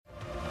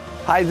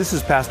Hi, this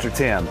is Pastor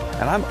Tim,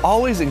 and I'm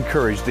always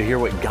encouraged to hear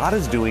what God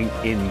is doing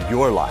in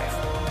your life.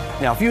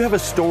 Now, if you have a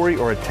story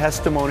or a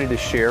testimony to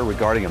share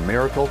regarding a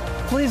miracle,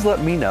 please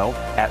let me know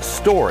at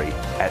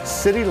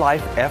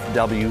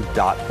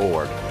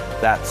story@citylifefw.org.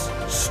 That's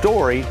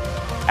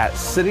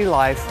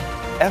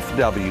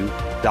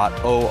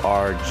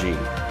story@citylifefw.org.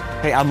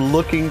 Hey, I'm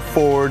looking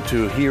forward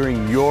to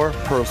hearing your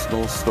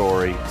personal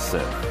story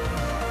soon.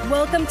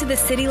 Welcome to the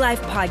City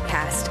Life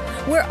Podcast.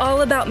 We're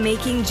all about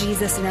making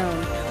Jesus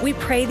known. We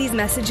pray these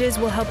messages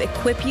will help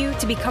equip you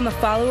to become a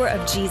follower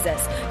of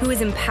Jesus, who is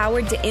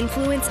empowered to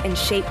influence and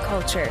shape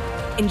culture.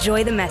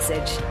 Enjoy the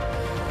message.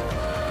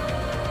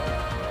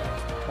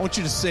 I want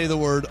you to say the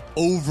word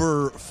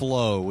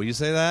overflow. Will you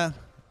say that?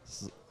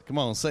 Come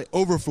on, say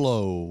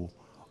overflow.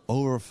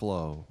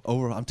 Overflow.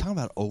 I'm talking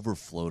about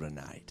overflow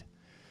tonight.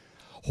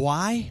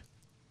 Why?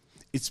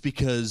 It's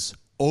because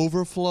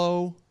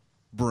overflow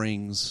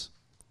brings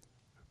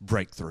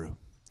breakthrough.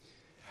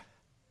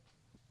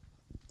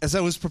 As I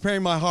was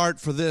preparing my heart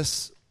for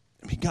this,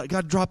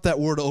 God dropped that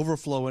word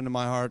overflow into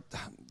my heart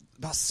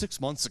about 6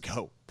 months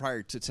ago,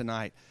 prior to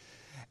tonight.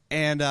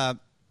 And I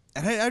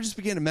just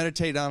began to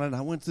meditate on it.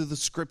 I went through the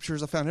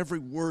scriptures. I found every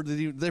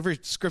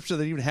scripture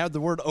that even had the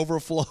word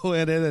overflow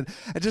in it. And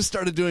I just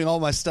started doing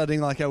all my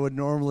studying like I would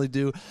normally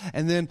do.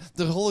 And then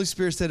the Holy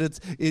Spirit said,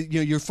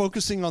 you're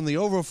focusing on the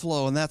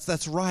overflow, and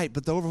that's right.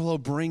 But the overflow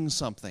brings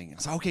something.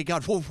 I said, okay,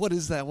 God, what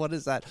is that? What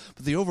is that?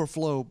 But the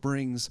overflow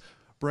brings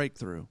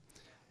breakthrough.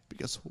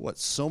 Because what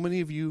so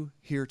many of you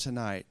here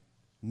tonight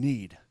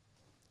need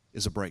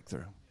is a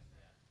breakthrough.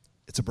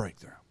 It's a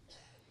breakthrough.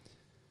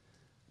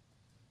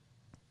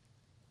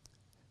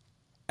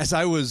 As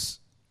I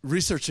was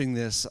researching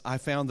this, I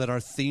found that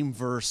our theme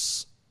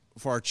verse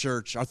for our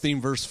church, our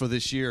theme verse for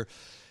this year,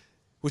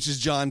 which is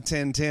John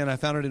 10:10, I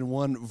found it in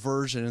one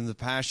version, in the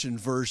Passion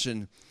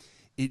Version.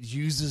 It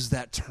uses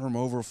that term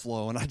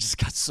overflow, and I just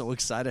got so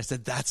excited. I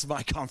said, that's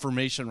my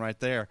confirmation right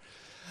there.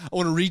 I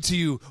want to read to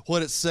you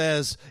what it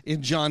says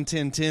in John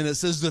 10:10. It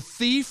says, the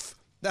thief,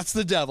 that's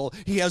the devil,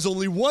 he has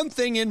only one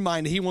thing in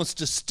mind. He wants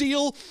to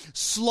steal,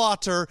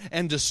 slaughter,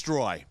 and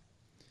destroy.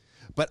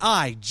 But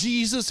I,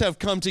 Jesus, have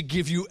come to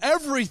give you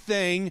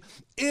everything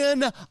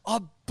in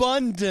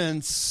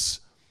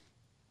abundance.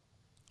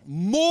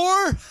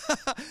 More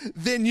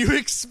than you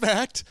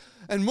expect.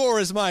 And more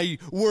is my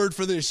word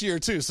for this year,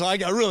 too. So I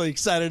got really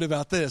excited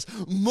about this.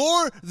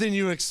 More than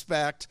you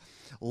expect.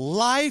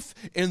 Life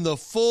in the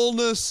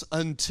fullness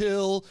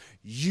until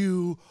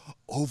you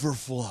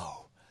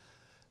overflow.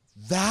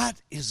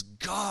 That is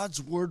God's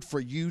word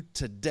for you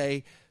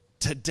today,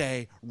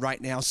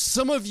 right now.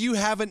 Some of you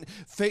haven't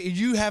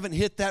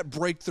hit that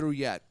breakthrough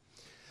yet.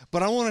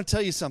 But I want to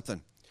tell you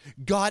something.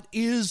 God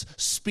is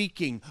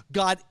speaking.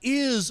 God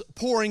is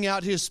pouring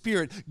out His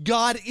Spirit.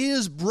 God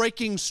is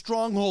breaking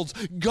strongholds.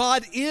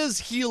 God is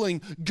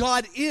healing.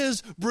 God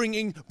is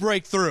bringing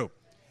breakthrough.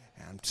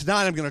 And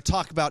tonight I'm going to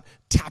talk about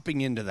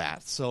tapping into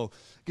that. So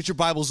get your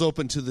Bibles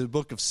open to the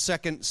book of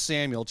 2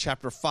 Samuel,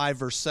 chapter 5,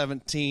 verse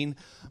 17.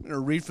 I'm going to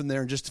read from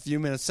there in just a few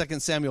minutes.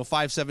 2 Samuel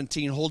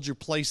 5:17. Hold your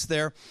place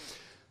there.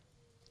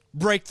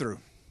 Breakthrough.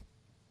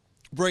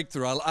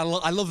 Breakthrough.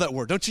 I love that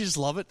word. Don't you just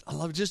love it? I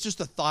love just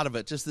the thought of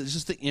it, just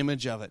the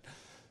image of it.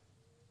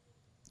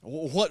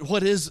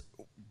 What is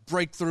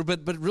breakthrough?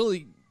 But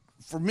really,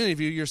 for many of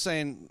you, you're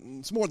saying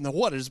it's more than the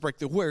what is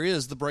breakthrough. Where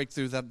is the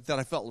breakthrough that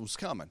I felt was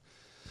coming?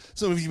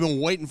 Some of you have been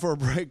waiting for a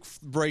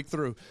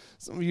breakthrough.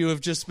 Some of you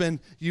have just been,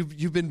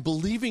 you've been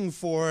believing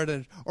for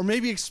it, or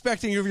maybe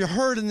expecting. You've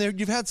heard, and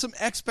you've had some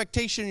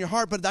expectation in your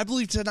heart. But I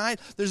believe tonight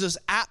there's this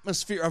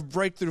atmosphere of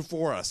breakthrough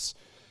for us.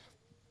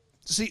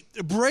 See,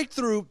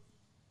 breakthrough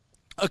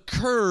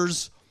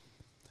occurs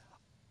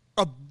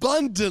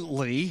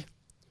abundantly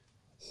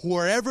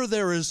wherever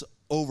there is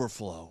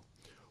overflow.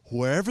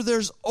 Wherever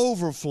there's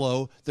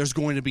overflow, there's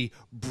going to be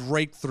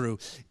breakthrough.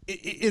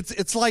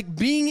 It's like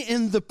being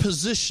in the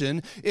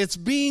position, it's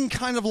being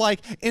kind of like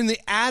in the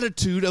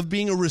attitude of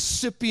being a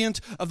recipient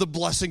of the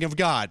blessing of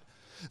God.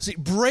 See,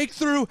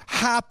 breakthrough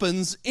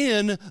happens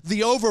in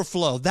the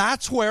overflow.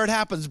 That's where it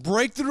happens.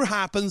 Breakthrough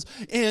happens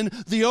in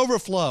the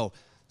overflow.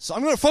 So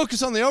I'm going to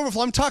focus on the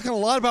overflow. I'm talking a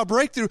lot about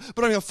breakthrough,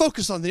 but I'm going to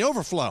focus on the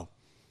overflow.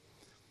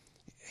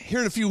 Here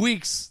in a few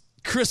weeks,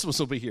 Christmas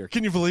will be here.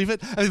 Can you believe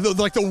it? I mean,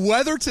 like the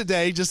weather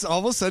today just all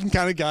of a sudden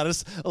kind of got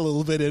us a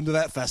little bit into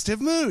that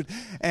festive mood.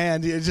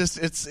 And it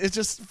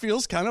just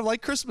feels kind of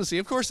like Christmassy.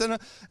 Of course, in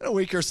a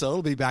week or so,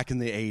 it'll be back in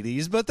the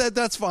 80s, but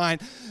that's fine.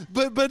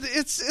 But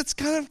it's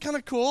kind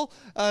of cool.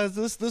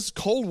 This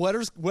cold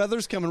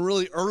weather's coming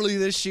really early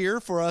this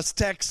year for us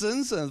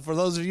Texans. And for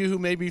those of you who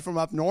may be from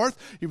up north,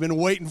 you've been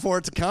waiting for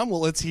it to come.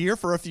 Well, it's here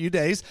for a few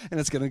days, and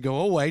it's going to go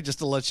away, just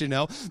to let you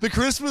know. The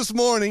Christmas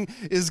morning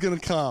is going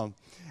to come.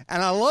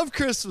 And I love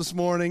Christmas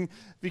morning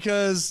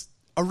because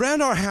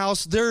around our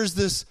house, there's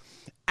this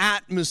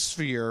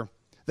atmosphere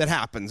that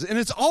happens. And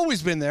it's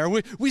always been there.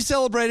 We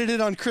celebrated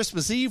it on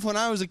Christmas Eve when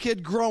I was a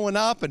kid growing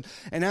up, and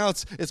now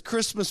it's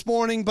Christmas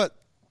morning. But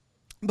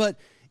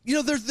you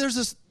know, there's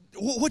this,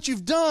 what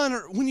you've done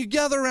when you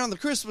gather around the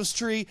Christmas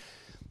tree,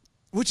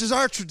 which is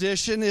our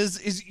tradition,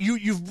 is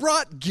you've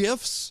brought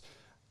gifts,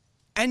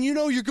 and you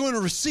know you're going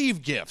to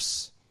receive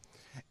gifts.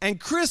 And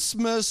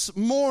Christmas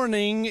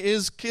morning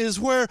is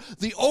where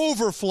the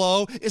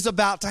overflow is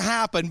about to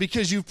happen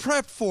because you've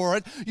prepped for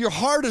it, your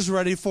heart is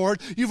ready for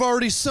it, you've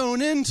already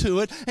sown into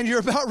it, and you're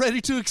about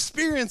ready to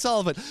experience all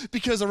of it.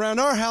 Because around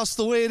our house,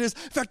 the way it is,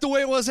 in fact, the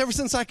way it was ever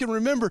since I can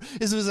remember,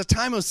 is it was a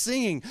time of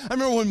singing. I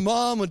remember when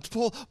Mom would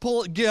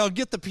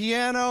get the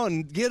piano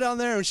and get on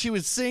there, and she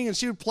would sing, and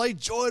she would play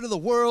Joy to the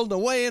World,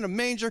 Away in a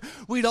Manger.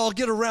 We'd all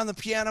get around the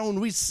piano, and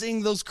we'd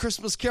sing those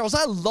Christmas carols.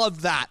 I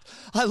loved that.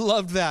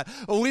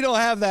 Well, we don't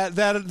have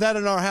that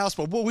in our house,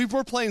 but we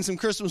were playing some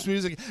Christmas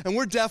music, and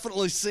we're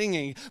definitely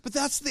singing. But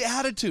that's the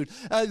attitude.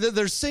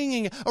 They're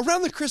singing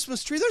around the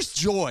Christmas tree. There's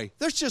joy.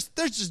 There's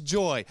just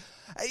joy,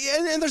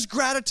 and there's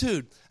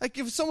gratitude. Like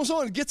if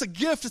someone gets a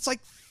gift, it's like,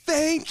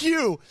 thank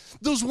you.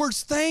 Those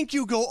words, thank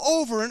you, go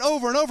over and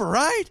over and over,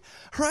 right?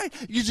 Right?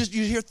 You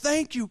hear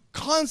thank you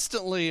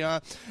constantly.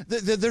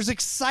 There's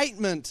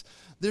excitement.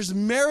 There's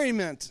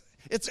merriment.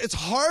 It's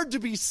hard to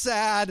be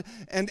sad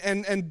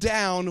and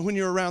down when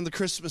you're around the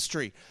Christmas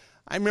tree.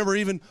 I remember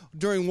even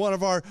during one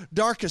of our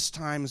darkest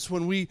times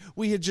when we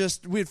had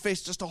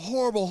faced just a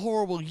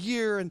horrible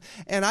year, and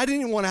I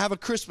didn't even want to have a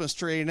Christmas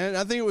tree. And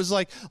I think it was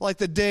like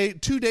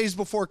 2 days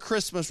before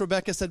Christmas,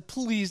 Rebecca said,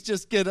 please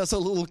just get us a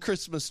little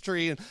Christmas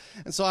tree. And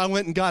so I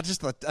went and got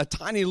just a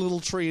tiny little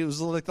tree. It was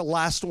like the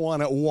last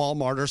one at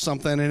Walmart or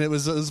something, and it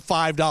was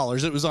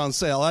 $5. It was on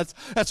sale.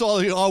 That's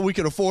all we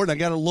could afford. And I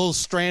got a little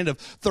strand of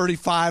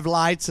 35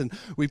 lights, and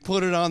we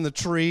put it on the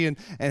tree and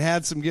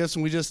had some gifts,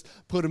 and we just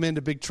put them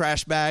into big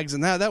trash bags.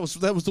 And that was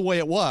the way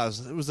it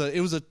was. It was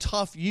a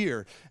tough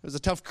year. It was a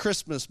tough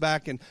Christmas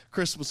back in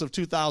Christmas of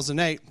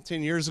 2008,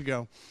 10 years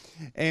ago.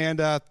 And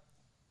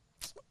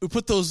we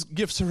put those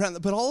gifts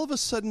around. But all of a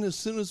sudden, as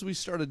soon as we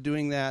started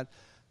doing that,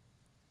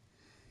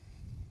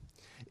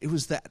 it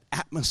was that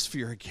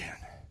atmosphere again.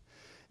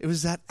 It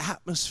was that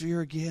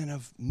atmosphere again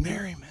of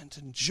merriment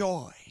and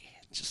joy,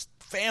 just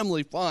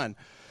family fun.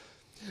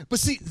 But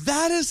see,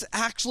 that is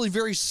actually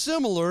very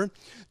similar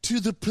to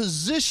the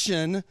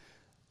position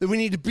that we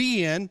need to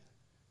be in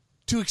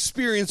to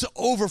experience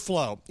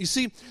overflow. You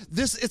see,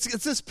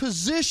 it's this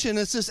position,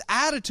 it's this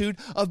attitude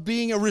of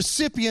being a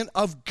recipient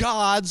of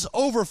God's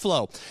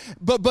overflow.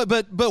 But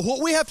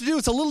what we have to do,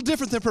 it's a little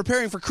different than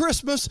preparing for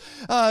Christmas,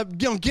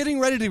 getting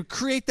ready to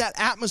create that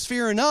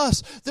atmosphere in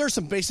us. There are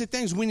some basic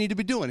things we need to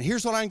be doing.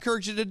 Here's what I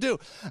encourage you to do.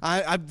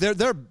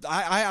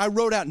 I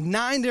wrote out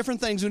 9 different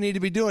things we need to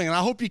be doing, and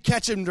I hope you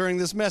catch them during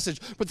this message.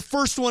 But the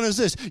first one is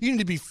this: you need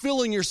to be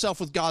filling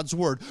yourself with God's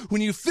Word.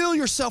 When you fill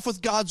yourself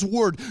with God's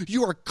Word,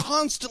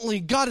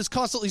 God is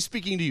constantly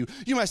speaking to you.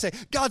 You might say,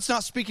 God's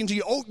not speaking to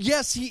you. Oh,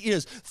 yes, He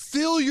is.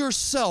 Fill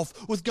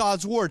yourself with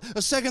God's Word.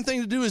 A second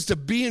thing to do is to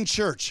be in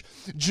church.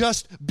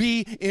 Just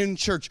be in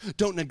church.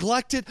 Don't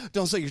neglect it.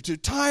 Don't say you're too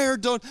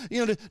tired.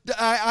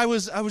 I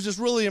was just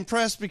really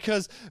impressed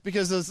because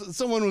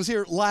someone was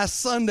here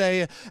last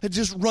Sunday, had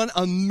just run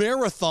a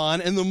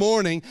marathon in the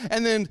morning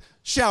and then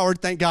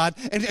showered, thank God,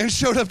 and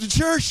showed up to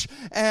church.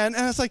 And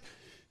I was like,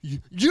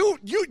 You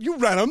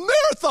ran a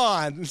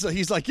marathon. And so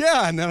he's like,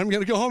 yeah, and then I'm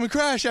going to go home and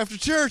crash after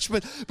church.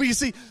 But you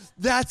see,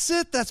 that's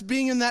it. That's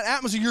being in that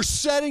atmosphere. You're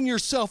setting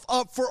yourself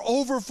up for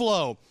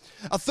overflow.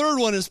 A third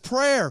one is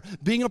prayer,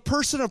 being a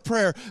person of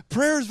prayer.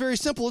 Prayer is very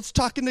simple. It's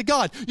talking to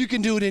God. You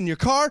can do it in your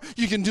car.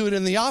 You can do it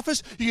in the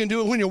office. You can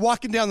do it when you're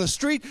walking down the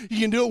street. You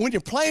can do it when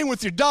you're playing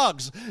with your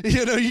dogs.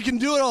 You can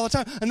do it all the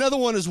time. Another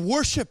one is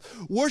worship.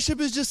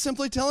 Worship is just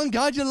simply telling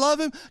God you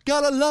love Him.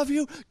 God, I love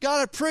you. God,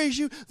 I praise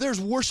you.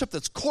 There's worship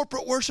that's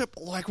corporate worship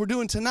like we're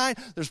doing tonight.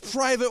 There's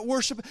private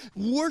worship.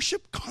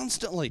 Worship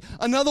constantly.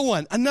 Another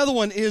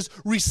one is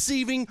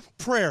receiving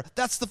prayer.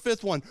 That's the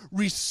fifth one,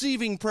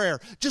 receiving prayer.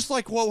 Just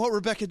like what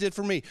Rebecca did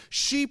for me.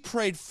 She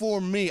prayed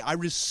for me. I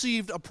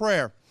received a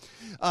prayer.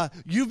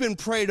 You've been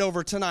prayed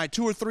over tonight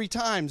 2 or 3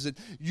 times that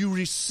you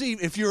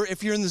receive. If you're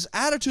in this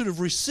attitude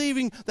of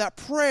receiving that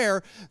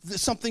prayer,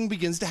 something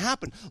begins to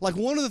happen. Like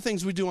one of the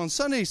things we do on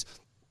Sundays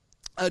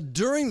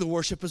during the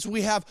worship is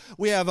we have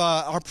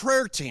our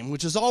prayer team,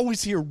 which is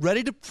always here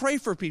ready to pray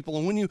for people.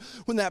 And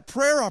when that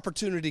prayer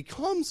opportunity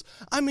comes,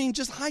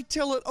 just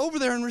hightail it over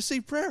there and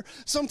receive prayer.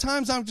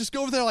 Sometimes I'll just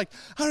go over there like,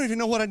 I don't even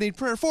know what I need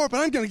prayer for, but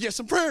I'm going to get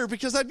some prayer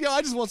because I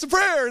just want some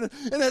prayer. And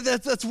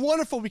that's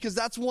wonderful because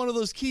that's one of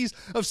those keys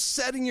of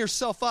setting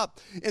yourself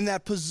up in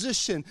that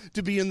position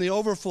to be in the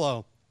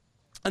overflow.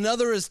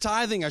 Another is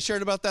tithing. I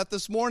shared about that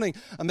this morning.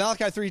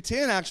 Malachi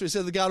 3:10 actually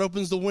said that God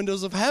opens the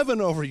windows of heaven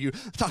over you.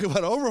 Talk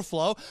about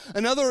overflow.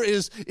 Another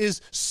is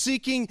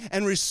seeking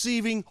and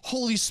receiving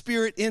Holy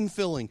Spirit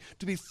infilling,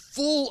 to be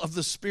full of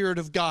the Spirit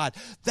of God.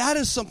 That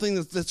is something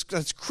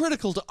that's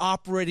critical to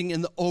operating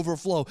in the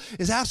overflow,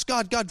 is ask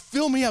God,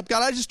 fill me up.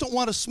 God, I just don't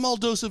want a small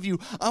dose of you.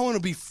 I want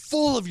to be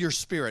full of your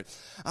Spirit.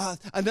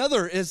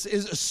 Another is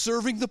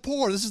serving the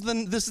poor. This is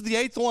the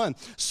 8th one,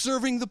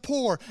 serving the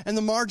poor and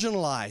the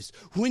marginalized.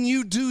 When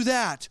you do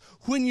that,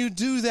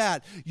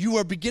 you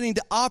are beginning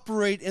to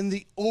operate in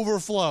the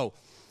overflow.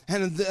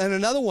 And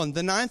another one,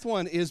 the ninth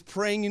one, is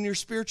praying in your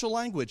spiritual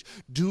language.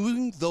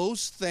 Doing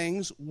those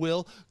things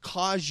will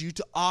cause you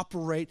to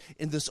operate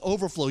in this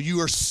overflow.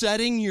 You are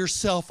setting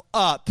yourself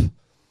up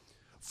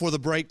for the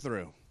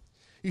breakthrough.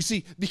 You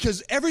see,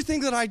 because everything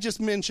that I just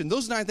mentioned,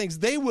 those 9 things,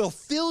 they will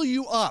fill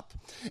you up.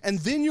 And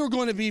then you're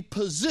going to be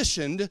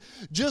positioned,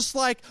 just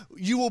like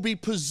you will be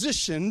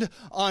positioned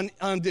on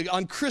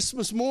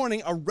Christmas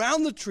morning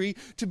around the tree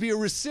to be a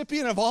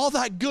recipient of all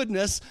that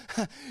goodness.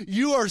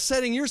 You are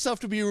setting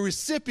yourself to be a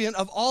recipient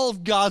of all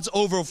of God's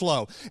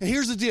overflow. And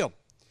here's the deal.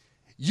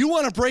 You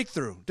want a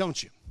breakthrough,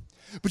 don't you?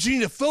 But you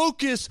need to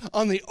focus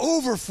on the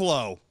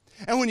overflow.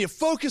 And when you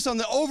focus on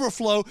the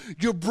overflow,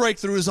 your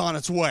breakthrough is on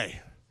its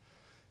way.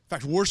 In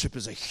fact, worship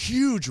is a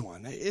huge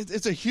one.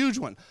 It's a huge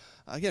one.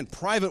 Again,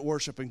 private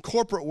worship and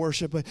corporate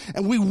worship.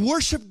 And we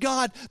worship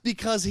God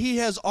because he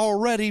has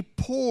already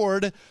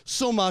poured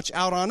so much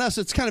out on us.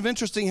 It's kind of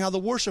interesting how the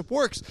worship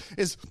works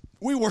is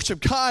we worship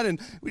God and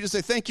we just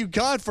say, thank you,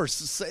 God, for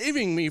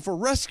saving me, for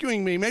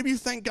rescuing me. Maybe you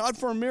thank God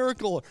for a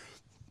miracle, or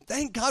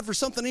thank God for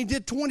something he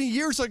did 20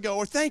 years ago,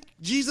 or thank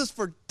Jesus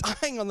for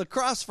dying on the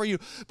cross for you.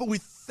 But we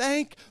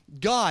thank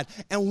God.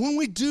 And when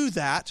we do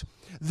that,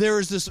 there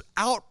is this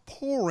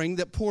outpouring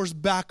that pours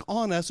back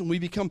on us, and we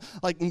become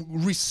like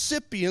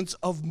recipients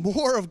of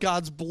more of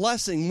God's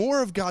blessing,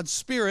 more of God's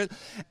Spirit,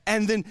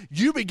 and then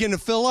you begin to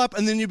fill up,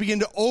 and then you begin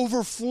to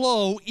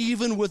overflow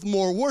even with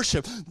more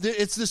worship.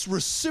 It's this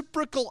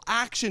reciprocal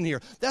action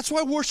here. That's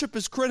why worship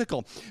is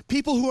critical.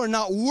 People who are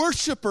not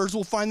worshipers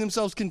will find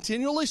themselves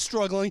continually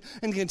struggling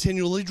and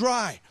continually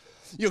dry.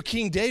 You know,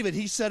 King David,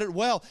 he said it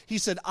well. He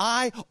said,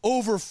 I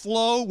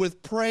overflow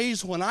with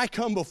praise when I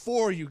come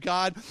before you,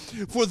 God,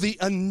 for the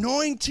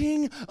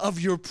anointing of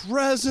your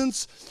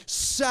presence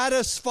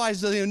satisfies.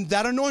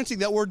 That anointing,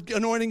 that word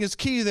anointing is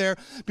key there,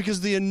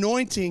 because the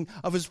anointing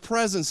of his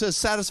presence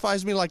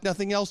satisfies me like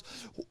nothing else.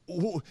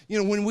 You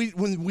know,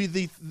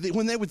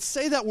 when they would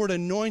say that word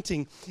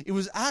anointing, it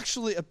was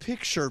actually a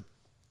picture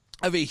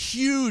of a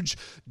huge,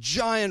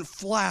 giant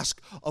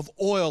flask of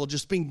oil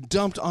just being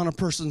dumped on a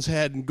person's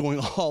head and going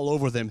all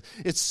over them.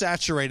 It's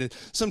saturated.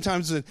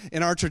 Sometimes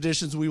in our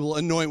traditions, we will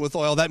anoint with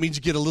oil. That means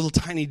you get a little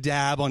tiny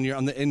dab on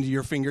the end of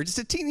your finger, just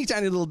a teeny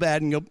tiny little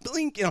bad, and you go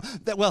blink. You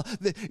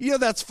know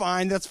that's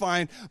fine. That's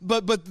fine.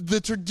 But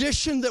the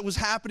tradition that was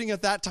happening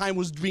at that time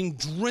was being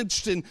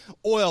drenched in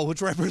oil,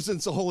 which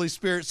represents the Holy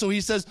Spirit. So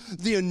he says,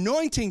 the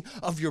anointing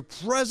of your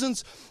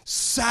presence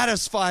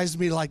satisfies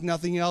me like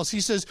nothing else. He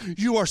says,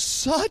 you are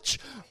such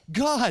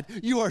God,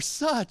 you are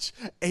such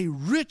a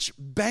rich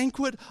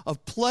banquet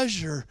of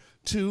pleasure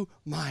to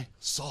my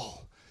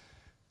soul.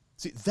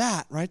 See,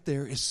 that right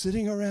there is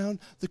sitting around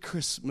the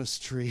Christmas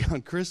tree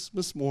on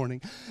Christmas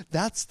morning.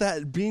 That's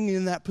that being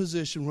in that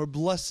position where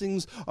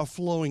blessings are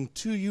flowing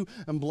to you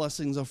and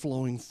blessings are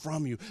flowing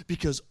from you,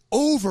 because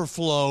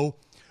overflow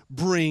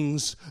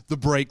brings the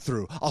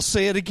breakthrough. I'll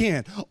say it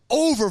again.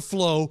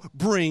 Overflow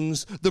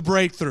brings the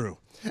breakthrough.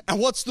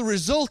 And what's the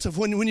result of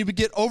when you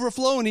get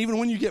overflow and even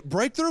when you get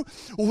breakthrough?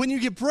 Well, when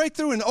you get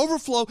breakthrough and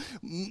overflow,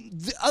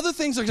 the other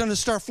things are going to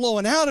start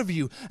flowing out of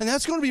you, and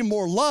that's going to be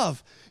more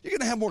love. You're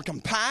going to have more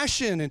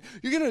compassion, and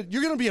you're going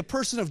to be a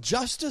person of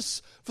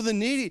justice for the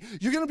needy.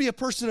 You're going to be a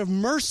person of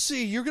mercy.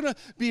 You're going to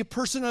be a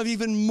person of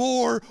even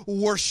more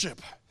worship.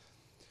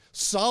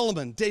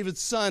 Solomon,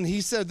 David's son,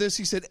 he said this.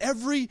 He said,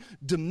 every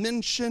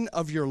dimension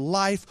of your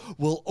life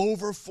will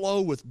overflow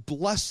with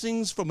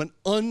blessings from an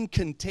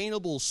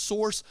uncontainable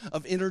source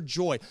of inner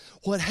joy.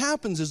 What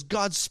happens is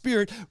God's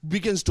Spirit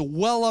begins to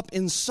well up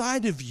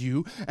inside of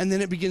you, and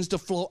then it begins to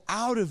flow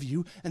out of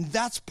you, and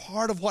that's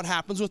part of what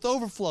happens with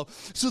overflow.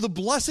 So the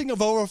blessing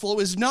of overflow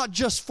is not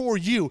just for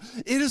you.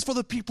 It is for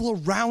the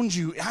people around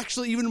you,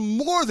 actually even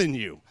more than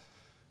you.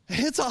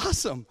 It's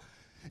awesome.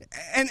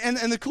 And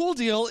the cool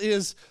deal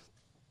is,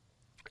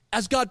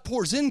 as God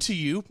pours into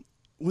you,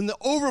 when the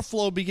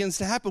overflow begins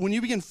to happen, when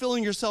you begin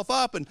filling yourself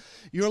up and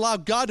you allow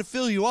God to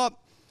fill you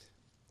up,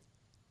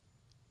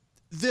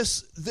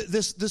 this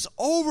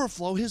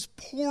overflow, his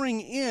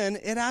pouring in,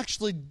 it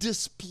actually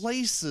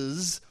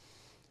displaces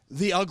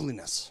the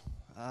ugliness,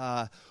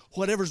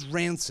 whatever's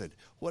rancid,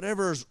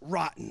 whatever's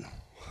rotten.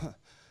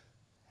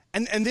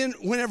 And then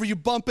whenever you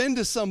bump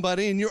into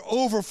somebody and you're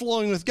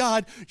overflowing with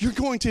God, they're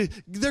going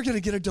to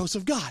get a dose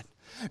of God.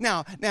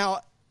 Now,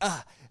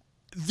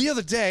 the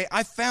other day,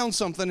 I found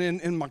something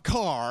in my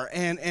car,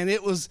 and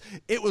it was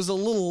a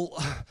little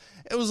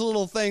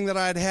thing that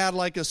I'd had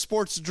like a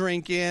sports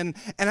drink in,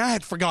 and I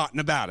had forgotten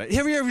about it.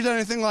 Have you ever done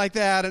anything like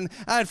that? And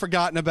I had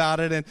forgotten about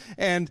it,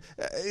 and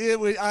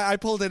I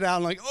pulled it out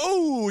and like,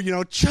 oh,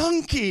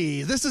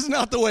 chunky. This is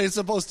not the way it's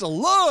supposed to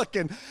look.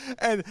 And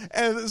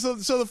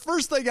so the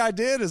first thing I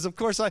did is, of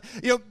course, I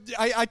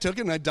took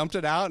it and I dumped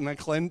it out and I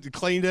cleaned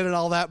it and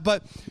all that.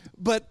 But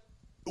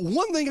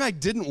one thing I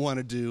didn't want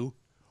to do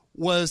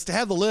was to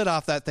have the lid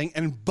off that thing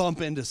and bump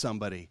into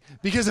somebody.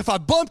 Because if I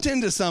bumped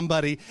into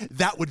somebody,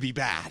 that would be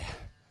bad.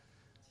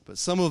 But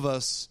some of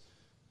us,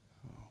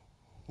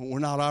 when we're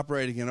not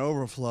operating in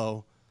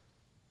overflow,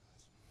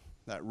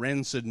 that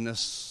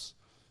rancidness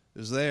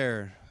is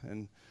there.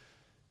 And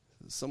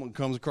someone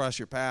comes across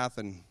your path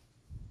and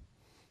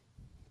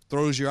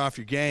throws you off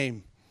your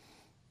game,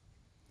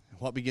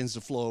 what begins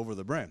to flow over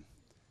the brim?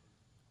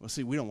 Well,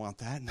 see, we don't want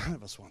that. None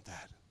of us want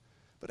that.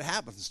 But it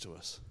happens to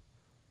us.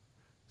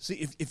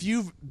 See, if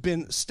you've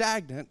been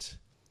stagnant,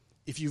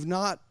 if you've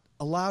not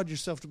allowed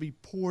yourself to be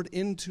poured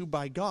into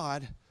by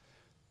God,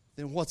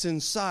 then what's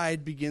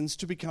inside begins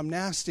to become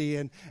nasty.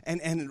 And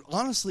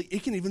honestly,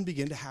 it can even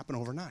begin to happen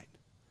overnight.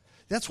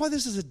 That's why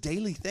this is a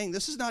daily thing.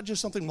 This is not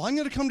just something, well, I'm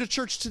going to come to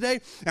church today,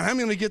 and I'm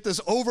going to get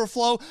this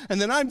overflow, and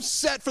then I'm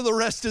set for the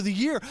rest of the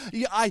year.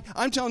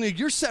 I'm telling you,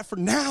 you're set for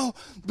now,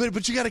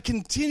 but you got to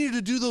continue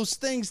to do those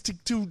things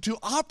to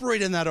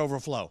operate in that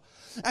overflow.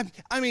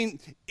 I mean,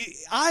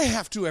 I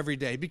have to every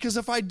day, because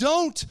if I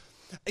don't,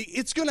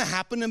 it's going to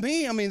happen to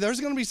me. I mean,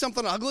 there's going to be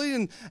something ugly,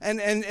 and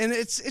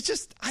it's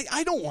just,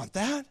 I don't want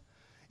that.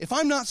 If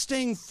I'm not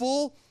staying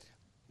full,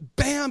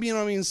 bam,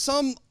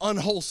 some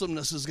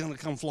unwholesomeness is going to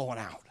come flowing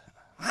out.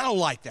 I don't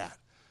like that,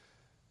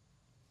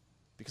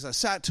 because I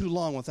sat too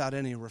long without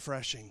any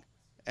refreshing,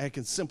 and it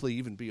can simply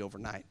even be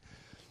overnight.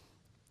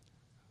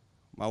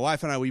 My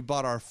wife and I, we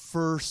bought our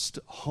first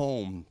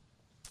home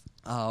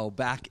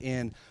back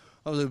in,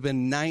 it would have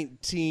been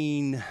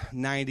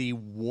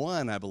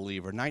 1991, I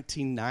believe, or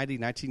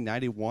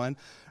 1991.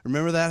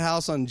 Remember that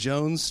house on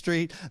Jones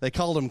Street? They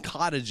called them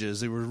cottages.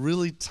 They were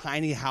really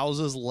tiny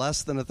houses,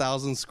 less than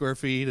 1,000 square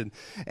feet,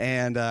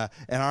 and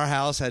our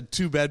house had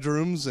 2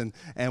 bedrooms and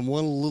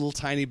one little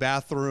tiny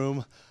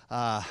bathroom.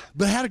 But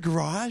it had a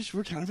garage.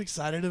 We're kind of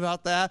excited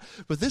about that.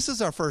 But this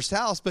is our first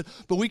house. But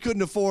we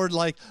couldn't afford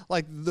like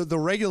the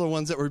regular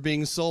ones that were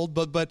being sold.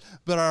 But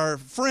our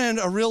friend,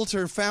 a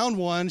realtor, found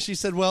one. She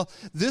said, "Well,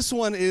 this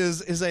one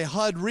is a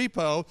HUD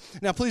repo."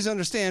 Now, please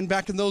understand,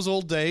 back in those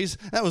old days,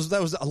 that was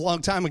a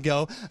long time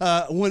ago.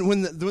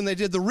 When they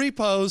did the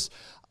repos.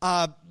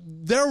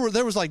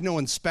 There was like no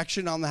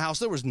inspection on the house.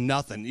 There was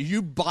nothing.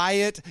 You buy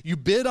it, you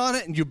bid on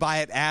it, and you buy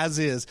it as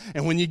is.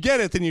 And when you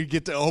get it, then you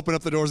get to open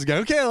up the doors and go,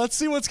 okay, let's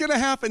see what's going to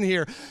happen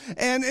here.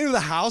 And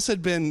the house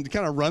had been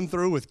kind of run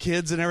through with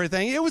kids and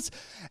everything. It was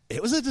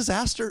a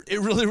disaster. It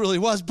really, really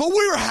was. But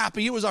we were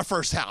happy. It was our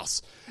first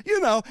house.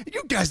 You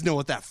guys know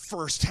what that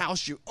first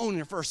house, you own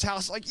your first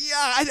house. Like,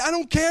 yeah, I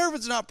don't care if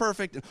it's not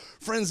perfect. And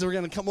friends are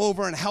going to come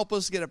over and help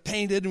us get it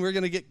painted, and we're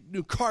going to get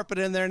new carpet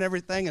in there and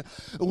everything. And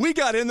we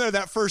got in there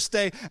that first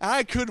day.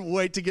 I couldn't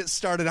wait to get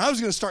started. I was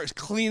going to start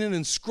cleaning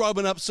and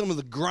scrubbing up some of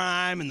the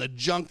grime and the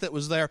junk that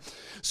was there.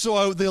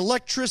 So the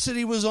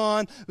electricity was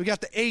on. We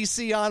got the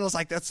AC on. I was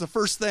like, that's the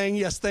first thing.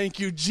 Yes, thank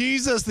you,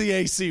 Jesus. The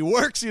AC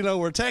works.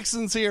 We're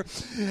Texans here.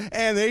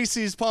 And the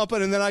AC is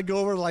pumping. And then I go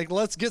over like,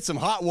 let's get some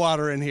hot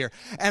water in here.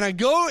 And I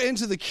go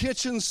into the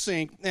kitchen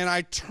sink and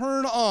I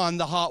turn on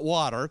the hot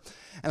water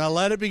and I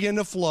let it begin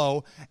to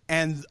flow.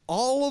 And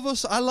all of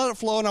us, I let it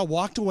flow and I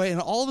walked away.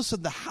 And all of a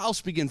sudden the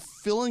house began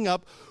filling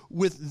up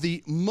with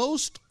the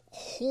most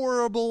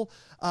horrible,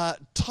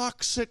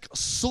 toxic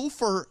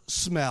sulfur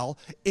smell.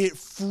 It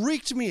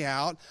freaked me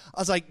out.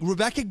 I was like,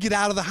 Rebecca, get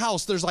out of the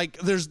house. There's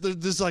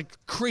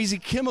crazy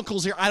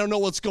chemicals here. I don't know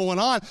what's going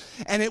on.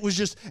 And it was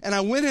just, and I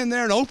went in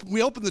there and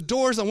we opened the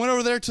doors. I went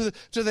over there to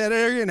that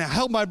area and I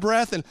held my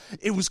breath, and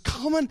it was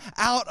coming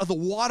out of the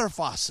water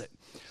faucet.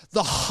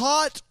 The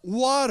hot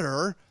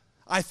water,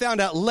 I found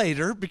out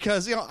later,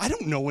 because, I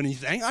don't know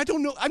anything. I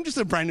don't know. I'm just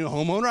a brand new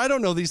homeowner. I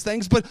don't know these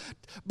things, but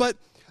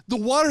the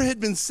water had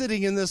been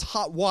sitting in this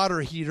hot water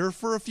heater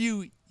for a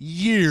few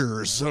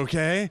years,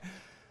 okay?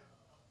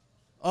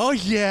 Oh,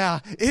 yeah,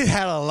 it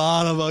had a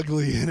lot of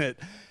ugly in it.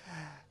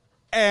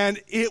 And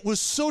it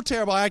was so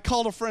terrible. I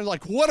called a friend,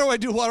 like, what do I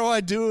do? What do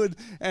I do?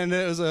 And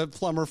it was a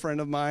plumber friend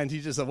of mine. He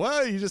just said,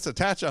 well, you just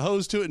attach a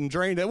hose to it and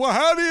drain it. Well,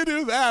 how do you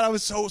do that? I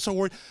was so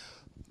worried.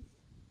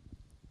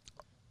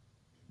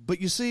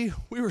 But you see,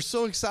 we were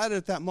so excited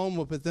at that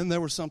moment, but then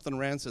there was something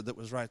rancid that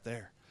was right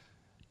there.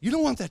 You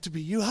don't want that to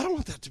be you. I don't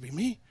want that to be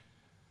me.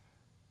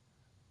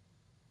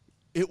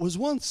 It was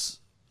once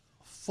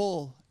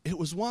full. It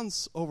was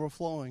once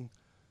overflowing.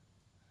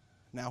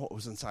 Now what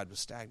was inside was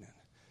stagnant.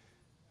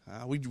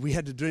 We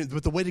had to do it,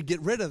 but the way to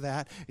get rid of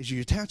that is you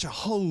attach a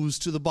hose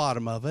to the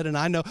bottom of it. And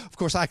I know, of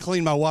course, I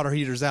clean my water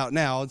heaters out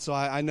now, and so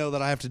I know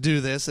that I have to do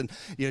this. And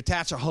you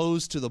attach a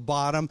hose to the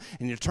bottom,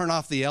 and you turn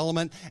off the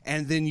element,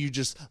 and then you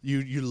just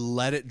you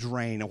let it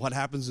drain. And what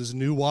happens is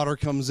new water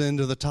comes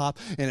into the top,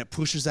 and it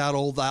pushes out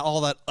all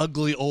that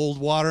ugly old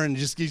water, and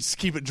you just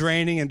keep it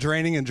draining and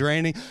draining and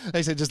draining.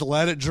 They say just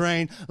let it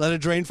drain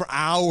for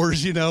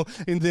hours,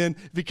 and then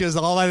because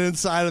all that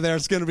inside of there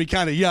is going to be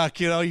kind of yuck,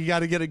 you got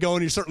to get it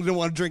going. You certainly don't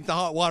want to drink the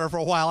hot water for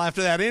a while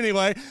after that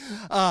anyway,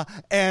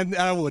 and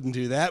I wouldn't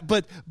do that.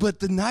 But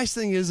the nice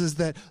thing is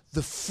that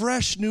the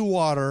fresh new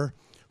water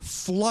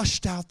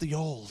flushed out the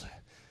old.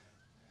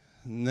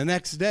 And the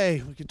next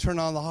day, we could turn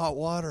on the hot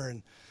water,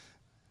 and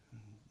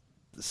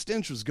the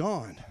stench was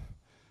gone.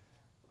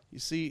 You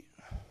see,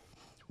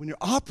 when you're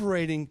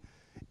operating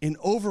in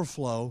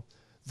overflow,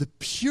 the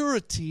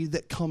purity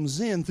that comes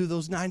in through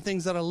those 9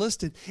 things that I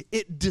listed,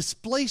 it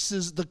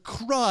displaces the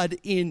crud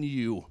in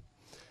you.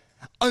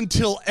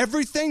 until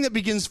everything that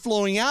begins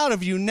flowing out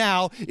of you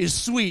now is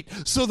sweet.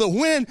 So that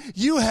when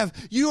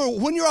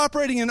when you're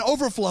operating in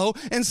overflow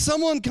and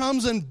someone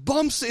comes and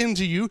bumps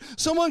into you,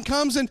 someone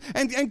comes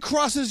and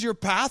crosses your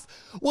path,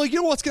 well,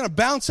 you know what's going to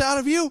bounce out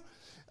of you?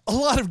 A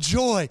lot of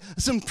joy,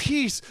 some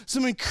peace,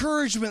 some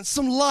encouragement,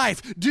 some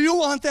life. Do you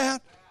want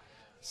that?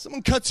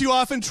 Someone cuts you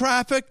off in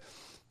traffic,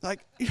 like,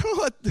 you know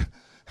what?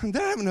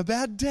 They're having a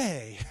bad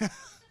day.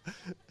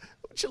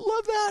 Don't you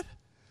love that?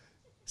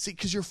 See,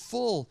 because you're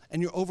full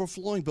and you're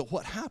overflowing. But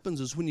what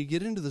happens is when you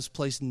get into this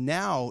place,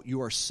 now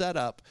you are set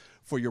up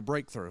for your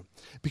breakthrough.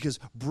 Because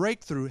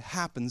breakthrough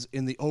happens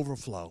in the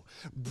overflow.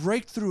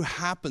 Breakthrough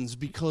happens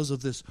because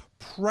of this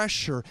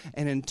pressure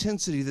and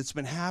intensity that's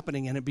been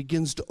happening, and it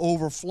begins to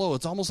overflow.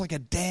 It's almost like a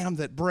dam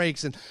that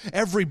breaks, and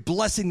every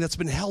blessing that's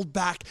been held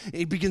back,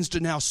 it begins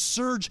to now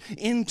surge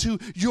into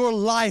your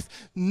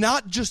life,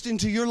 not just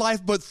into your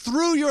life, but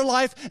through your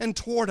life and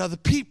toward other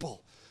people.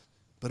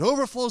 But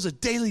overflow is a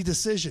daily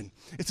decision.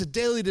 It's a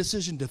daily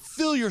decision to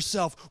fill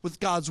yourself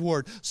with God's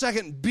word.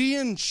 Second, be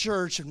in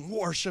church and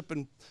worship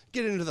and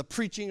get into the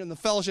preaching and the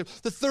fellowship.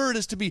 The third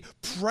is to be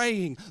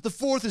praying. The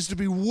fourth is to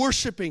be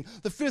worshiping.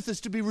 The fifth is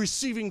to be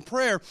receiving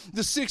prayer.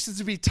 The sixth is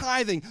to be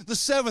tithing. The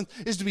seventh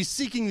is to be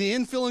seeking the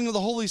infilling of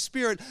the Holy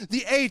Spirit.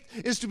 The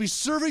eighth is to be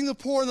serving the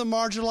poor and the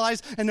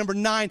marginalized. And number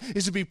 9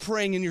 is to be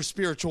praying in your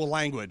spiritual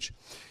language.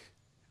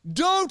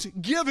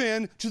 Don't give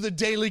in to the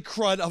daily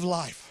crud of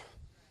life.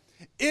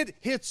 It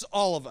hits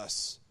all of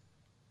us.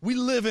 We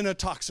live in a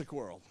toxic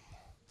world.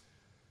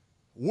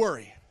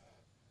 Worry,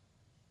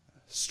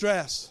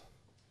 stress,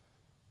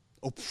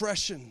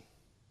 oppression,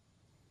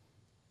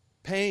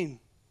 pain,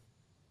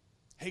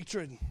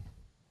 hatred,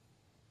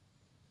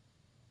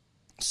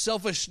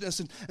 selfishness,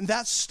 and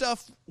that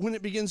stuff, when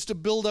it begins to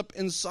build up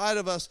inside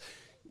of us,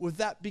 when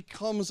that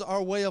becomes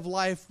our way of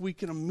life, we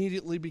can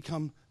immediately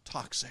become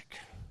toxic.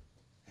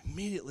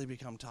 Immediately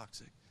become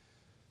toxic.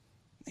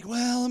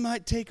 Well, it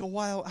might take a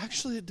while.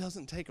 Actually, it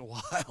doesn't take a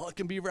while. It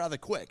can be rather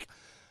quick.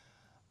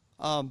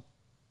 You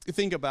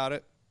think about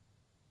it.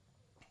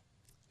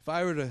 If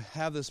I were to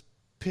have this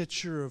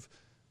picture of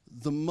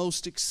the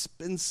most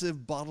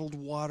expensive bottled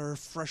water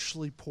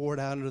freshly poured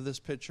out into this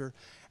pitcher,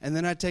 and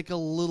then I take a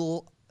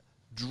little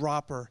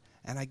dropper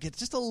and I get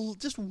just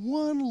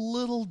one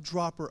little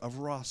dropper of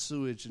raw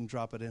sewage and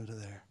drop it into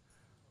there,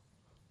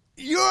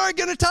 you're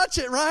going to touch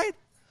it, right?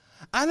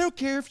 I don't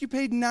care if you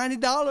paid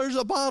 $90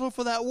 a bottle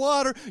for that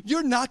water,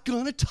 you're not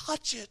going to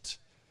touch it.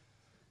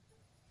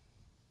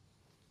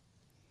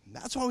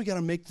 That's why we got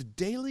to make the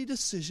daily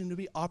decision to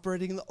be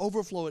operating in the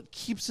overflow. It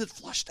keeps it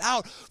flushed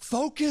out.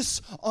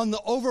 Focus on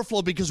the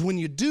overflow, because when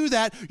you do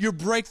that, your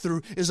breakthrough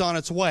is on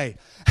its way.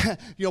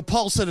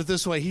 Paul said it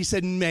this way. He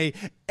said, may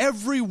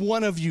every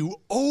one of you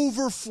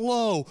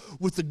overflow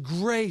with the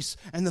grace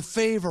and the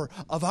favor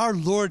of our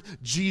Lord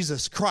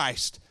Jesus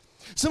Christ.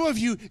 Some of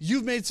you,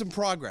 you've made some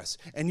progress,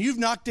 and you've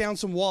knocked down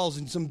some walls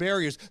and some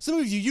barriers. Some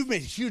of you, you've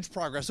made huge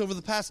progress over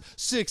the past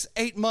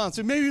 6-8 months,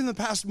 or maybe in the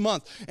past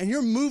month, and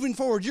you're moving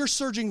forward, you're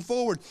surging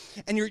forward,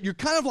 and you're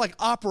kind of like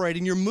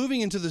operating, you're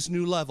moving into this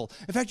new level.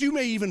 In fact, you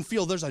may even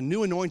feel there's a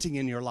new anointing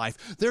in your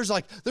life. There's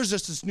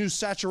just this new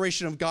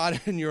saturation of God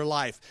in your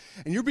life,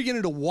 and you're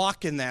beginning to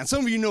walk in that. And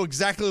some of you know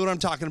exactly what I'm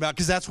talking about,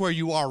 because that's where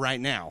you are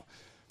right now.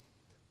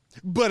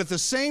 But at the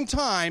same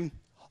time,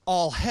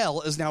 all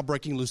hell is now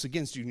breaking loose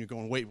against you, and you're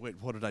going, wait,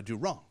 what did I do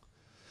wrong?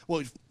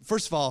 Well,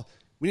 first of all,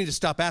 we need to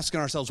stop asking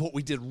ourselves what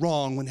we did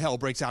wrong when hell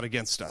breaks out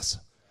against us.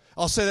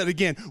 I'll say that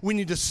again. We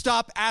need to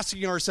stop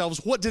asking ourselves,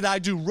 what did I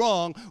do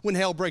wrong when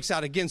hell breaks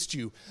out against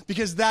you?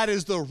 Because that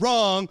is the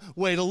wrong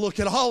way to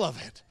look at all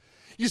of it.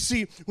 You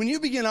see, when you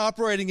begin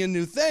operating in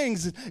new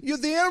things,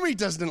 the enemy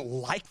doesn't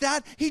like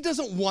that. He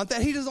doesn't want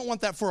that. He doesn't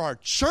want that for our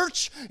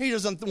church. He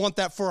doesn't want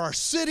that for our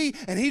city.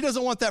 And he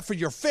doesn't want that for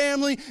your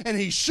family. And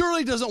he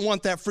surely doesn't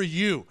want that for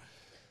you.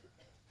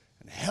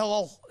 And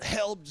hell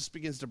just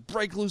begins to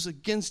break loose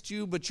against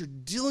you, but you're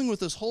dealing with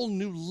this whole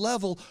new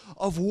level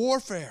of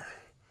warfare.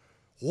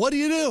 What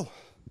do?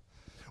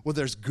 Well,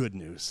 there's good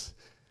news.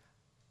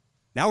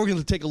 Now we're going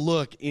to take a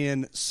look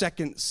in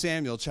 2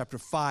 Samuel chapter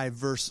 5,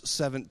 verse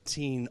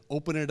 17.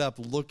 Open it up,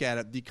 look at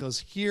it, because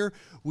here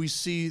we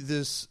see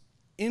this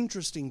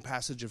interesting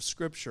passage of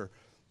Scripture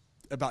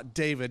about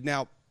David.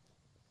 Now,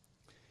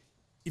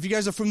 if you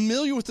guys are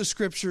familiar with the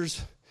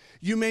Scriptures,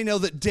 you may know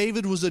that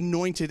David was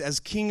anointed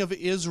as king of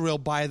Israel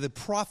by the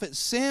prophet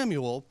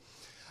Samuel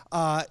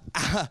out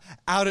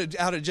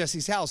at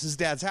Jesse's house, his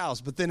dad's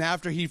house. But then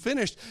after he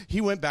finished,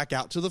 he went back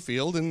out to the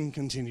field and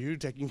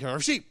continued taking care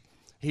of sheep.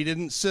 He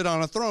didn't sit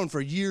on a throne for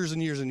years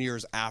and years and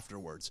years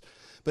afterwards.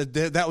 But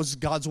that was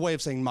God's way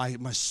of saying, my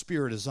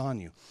spirit is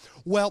on you.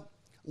 Well,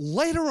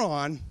 later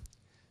on,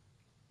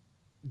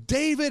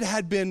 David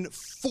had been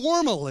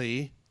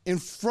formally, in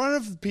front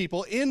of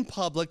people, in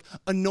public,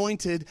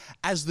 anointed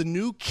as the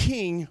new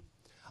king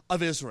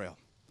of Israel.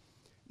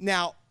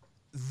 Now,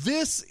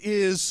 this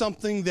is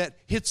something that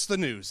hits the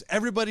news.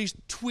 Everybody's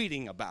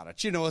tweeting about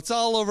it. It's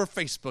all over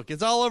Facebook.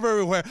 It's all over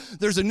everywhere.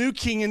 There's a new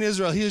king in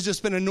Israel. He has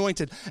just been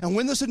anointed. And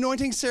when this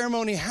anointing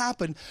ceremony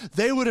happened,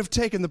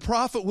 the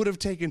prophet would have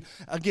taken,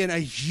 again, a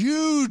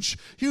huge,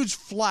 huge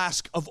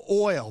flask of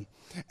oil.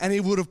 And he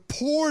would have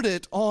poured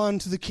it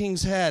onto the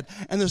king's head.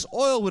 And this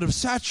oil would have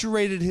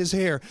saturated his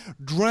hair,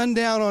 run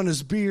down on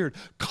his beard,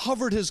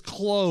 covered his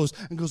clothes,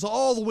 and goes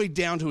all the way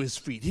down to his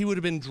feet. He would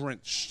have been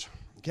drenched.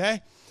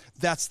 Okay?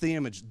 That's the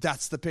image.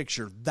 That's the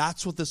picture.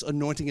 That's what this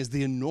anointing is.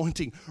 The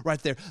anointing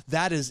right there.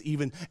 That is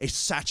even a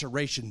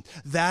saturation.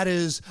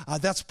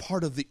 That's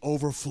part of the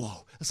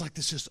overflow. It's like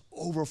this just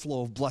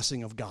overflow of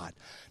blessing of God.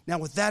 Now,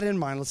 with that in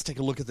mind, let's take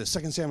a look at this.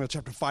 2 Samuel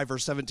chapter 5,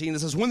 verse 17. It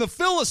says, when the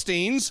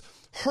Philistines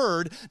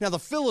heard, now the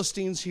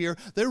Philistines here,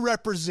 they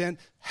represent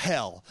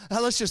hell.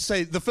 Now, let's just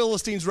say the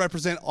Philistines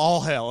represent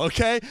all hell,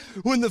 okay?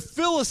 When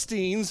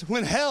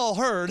hell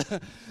heard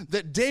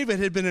that David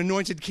had been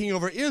anointed king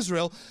over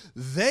Israel,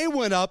 they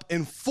went up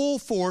in full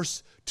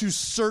force to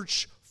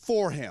search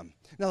for him.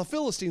 Now, the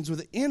Philistines were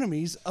the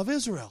enemies of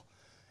Israel.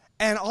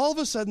 And all of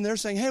a sudden, they're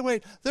saying, hey,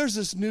 wait, there's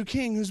this new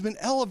king who's been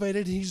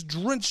elevated. He's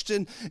drenched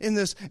in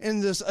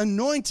this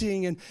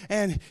anointing,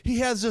 and he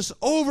has this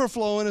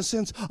overflow, in a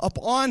sense,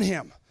 upon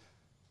him.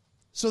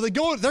 So they're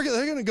going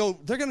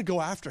to go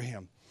after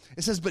him.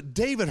 It says, but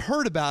David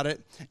heard about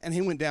it, and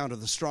he went down to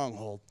the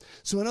stronghold.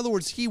 So in other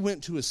words, he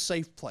went to a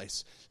safe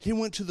place. He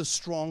went to the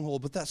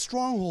stronghold, but that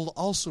stronghold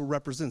also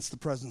represents the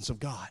presence of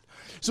God.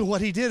 So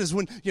what he did is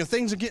when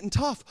things are getting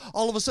tough,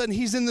 all of a sudden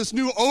he's in this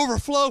new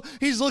overflow.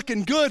 He's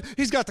looking good.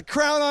 He's got the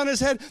crown on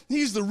his head.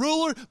 He's the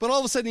ruler, but all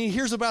of a sudden he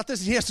hears about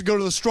this. He has to go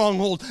to the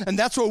stronghold, and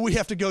that's where we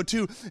have to go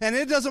to. And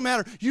it doesn't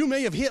matter. You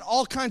may have hit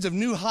all kinds of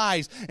new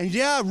highs, and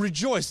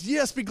rejoice.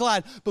 Yes, be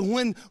glad. But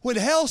when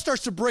hell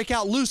starts to break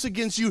out loose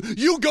against you,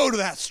 you go to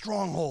that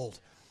stronghold.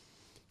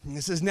 And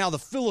it says, now the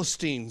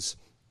Philistines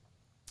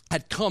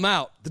had come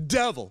out, the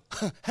devil,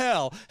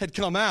 hell, had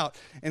come out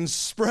and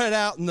spread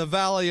out in the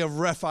valley of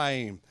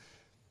Rephaim.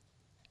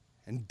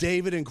 And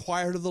David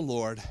inquired of the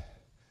Lord.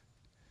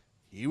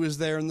 He was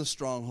there in the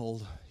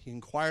stronghold. He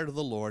inquired of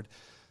the Lord,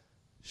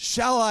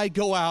 shall I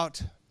go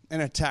out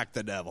and attack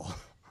the devil?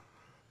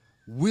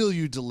 Will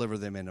you deliver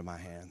them into my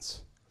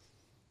hands?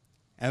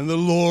 And the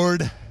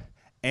Lord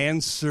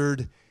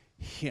answered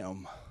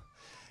him.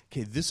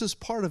 Okay, this is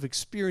part of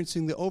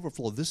experiencing the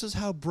overflow. This is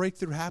how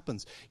breakthrough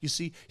happens. You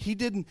see, he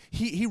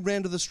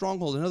ran to the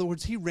stronghold. In other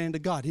words, he ran to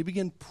God. He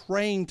began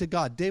praying to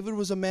God. David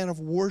was a man of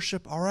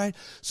worship, all right?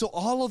 So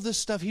all of this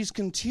stuff, he's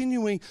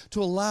continuing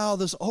to allow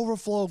this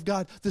overflow of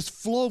God, this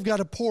flow of God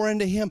to pour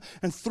into him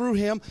and through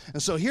him.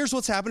 And so here's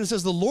what's happened. It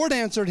says, the Lord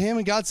answered him,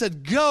 and God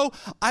said, go,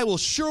 I will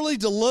surely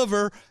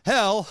deliver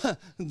hell,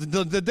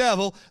 the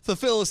devil, the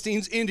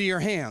Philistines, into your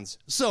hands.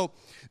 So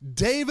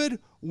David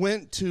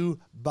went to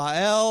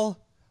Baal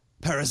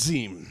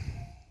Perazim.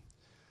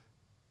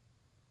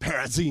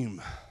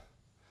 Perazim.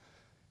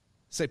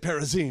 Say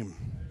Perazim.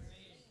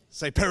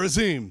 Say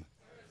Perazim.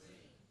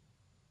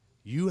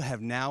 You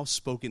have now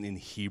spoken in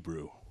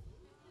Hebrew.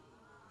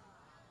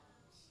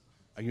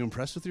 Are you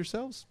impressed with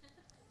yourselves?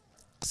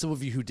 Some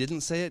of you who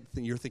didn't say it,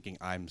 you're thinking,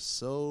 I'm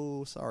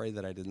so sorry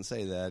that I didn't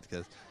say that.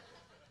 Because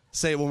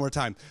say it one more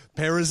time.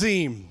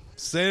 Perazim.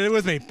 Say it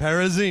with me.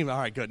 Perazim. All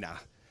right, good now.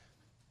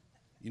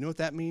 You know what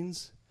that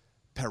means?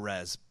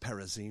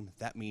 Perazim,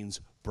 that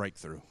means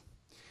breakthrough.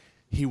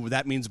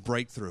 That means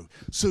breakthrough.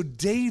 So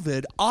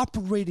David,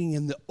 operating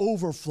in the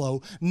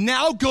overflow,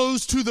 now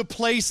goes to the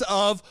place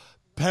of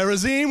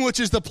Perazim, which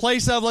is the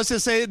place of, let's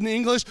just say it in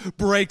English,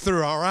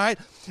 breakthrough, all right?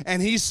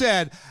 And he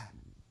said,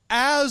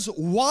 as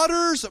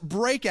waters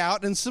break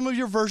out, and some of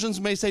your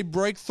versions may say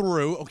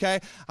breakthrough, okay?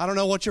 I don't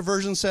know what your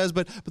version says,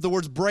 but the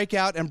words break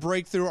out and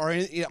breakthrough are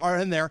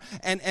in there.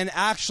 And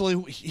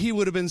actually, he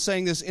would have been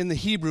saying this in the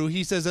Hebrew.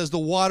 He says, as the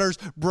waters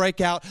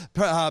break out,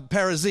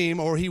 perazim,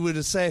 or he would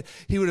have said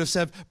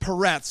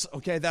peretz,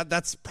 okay?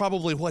 That's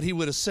probably what he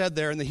would have said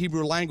there in the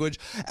Hebrew language.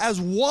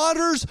 As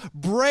waters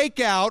break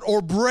out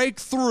or break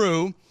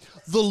through,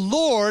 the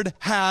Lord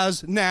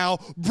has now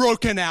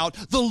broken out.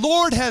 The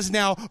Lord has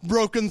now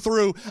broken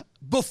through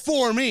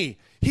before me.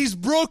 He's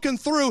broken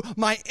through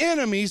my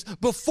enemies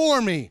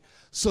before me.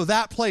 So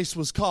that place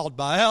was called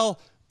Baal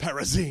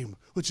Perazim,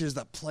 which is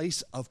the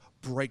place of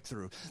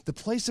breakthrough. The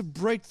place of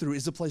breakthrough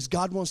is the place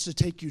God wants to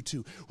take you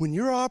to. When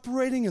you're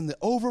operating in the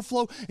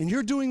overflow and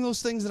you're doing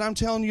those things that I'm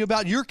telling you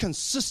about, you're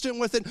consistent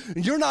with it,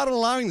 and you're not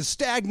allowing the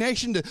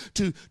stagnation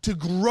to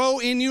grow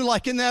in you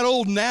like in that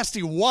old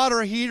nasty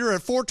water heater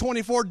at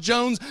 424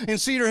 Jones in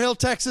Cedar Hill,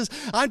 Texas.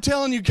 I'm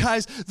telling you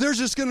guys, there's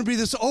just going to be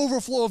this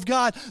overflow of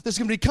God that's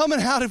going to be coming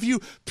out of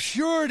you,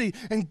 purity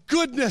and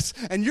goodness,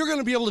 and you're going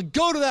to be able to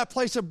go to that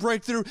place of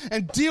breakthrough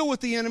and deal with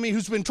the enemy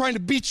who's been trying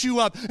to beat you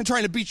up and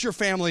trying to beat your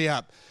family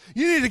up.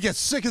 You need to get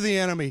sick of the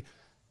enemy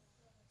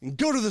and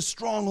go to the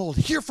stronghold,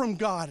 hear from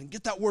God, and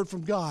get that word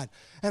from God.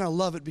 And I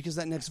love it because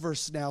that next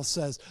verse now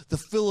says, the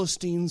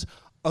Philistines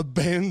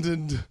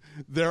abandoned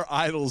their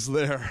idols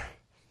there.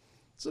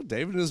 So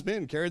David and his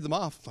men carried them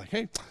off. Like,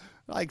 hey,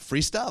 like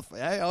free stuff.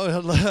 Those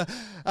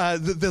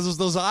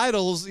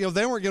idols,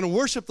 they weren't going to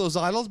worship those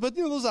idols, but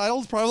those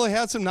idols probably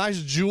had some nice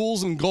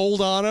jewels and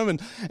gold on them,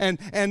 and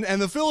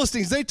the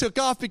Philistines, they took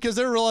off because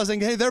they're realizing,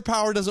 hey, their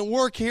power doesn't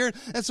work here,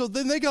 and so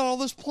then they got all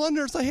this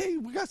plunder. It's like, hey,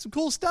 we got some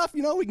cool stuff,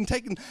 we can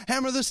take and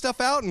hammer this stuff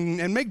out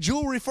and make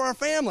jewelry for our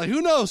family.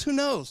 Who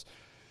knows?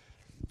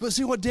 But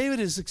see what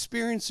David is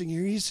experiencing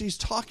here, he's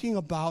talking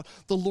about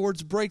the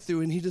Lord's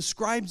breakthrough, and he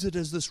describes it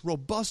as this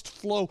robust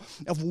flow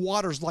of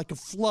waters like a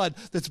flood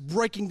that's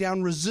breaking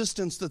down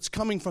resistance that's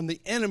coming from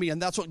the enemy,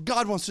 and that's what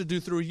God wants to do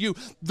through you.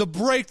 The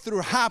breakthrough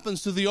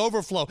happens through the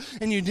overflow,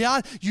 and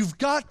you've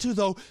got to,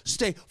 though,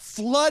 stay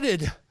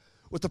flooded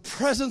with the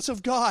presence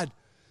of God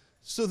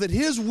so that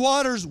his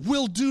waters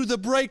will do the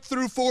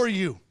breakthrough for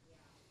you.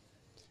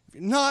 If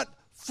you're not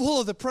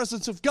full of the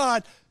presence of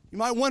God, you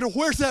might wonder,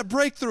 where's that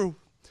breakthrough?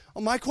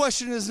 Well, my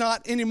question is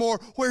not anymore,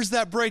 where's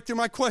that breakthrough?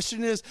 My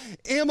question is,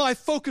 am I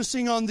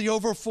focusing on the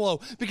overflow?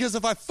 Because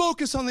if I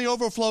focus on the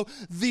overflow,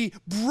 the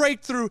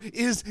breakthrough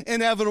is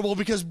inevitable,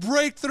 because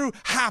breakthrough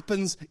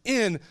happens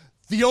in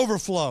the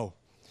overflow.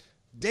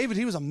 David,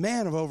 he was a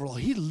man of overflow.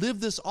 He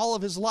lived this all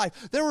of his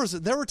life. There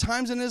were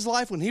times in his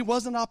life when he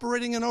wasn't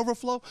operating in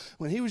overflow,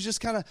 when he was just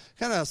kind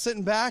of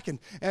sitting back. And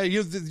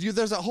there's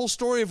that whole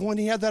story of when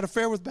he had that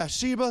affair with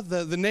Bathsheba,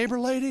 the neighbor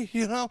lady,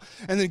 and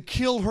then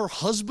killed her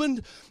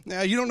husband.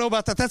 Now, you don't know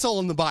about that. That's all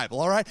in the Bible,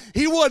 all right?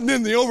 He wasn't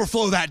in the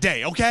overflow that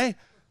day, okay?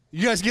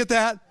 You guys get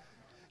that?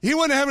 He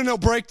wasn't having no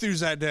breakthroughs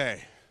that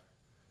day.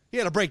 He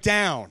had a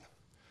breakdown.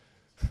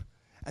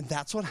 And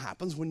that's what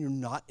happens when you're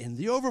not in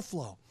the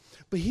overflow.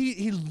 But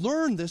he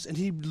learned this, and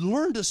he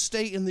learned to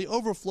stay in the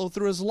overflow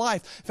through his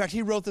life. In fact,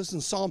 he wrote this in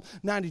Psalm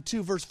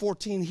 92, verse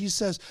 14. He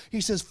says,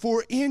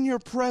 "For in your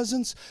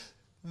presence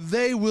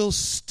they will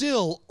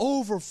still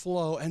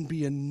overflow and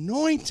be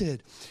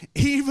anointed,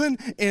 even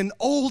in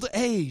old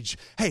age."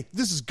 Hey,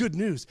 this is good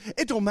news.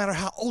 It don't matter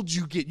how old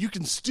you get, you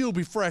can still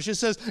be fresh. It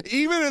says,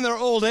 even in their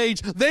old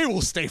age, they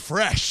will stay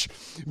fresh,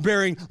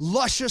 bearing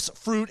luscious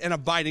fruit and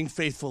abiding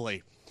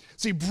faithfully.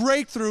 See,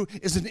 breakthrough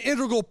is an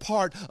integral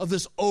part of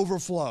this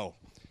overflow.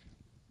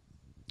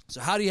 So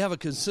how do you have a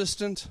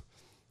consistent,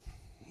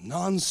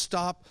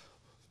 nonstop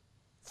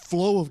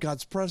flow of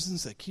God's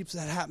presence that keeps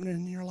that happening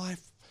in your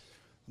life?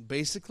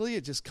 Basically,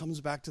 it just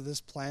comes back to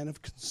this plan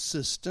of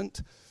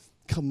consistent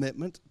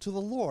commitment to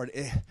the Lord.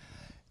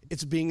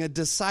 It's being a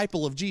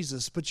disciple of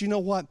Jesus. But you know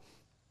what?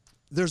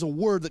 There's a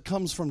word that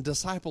comes from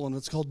disciple, and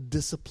it's called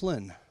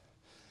discipline.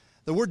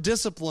 The word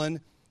discipline,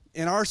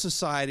 in our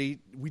society,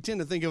 we tend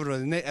to think of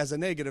it as a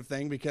negative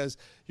thing, because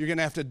you're going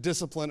to have to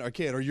discipline a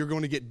kid, or you're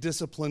going to get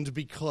disciplined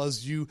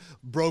because you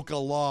broke a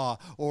law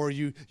or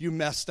you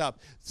messed up.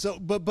 So,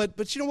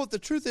 but you know what the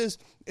truth is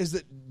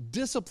that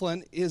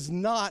discipline is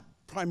not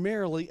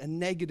primarily a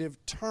negative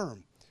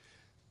term.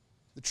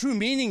 The true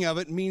meaning of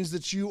it means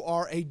that you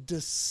are a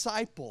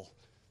disciple.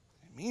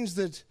 It means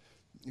that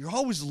you're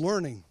always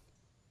learning.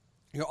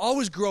 You're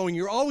always growing.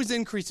 You're always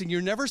increasing.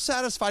 You're never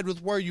satisfied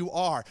with where you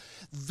are.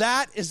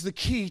 That is the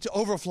key to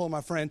overflow,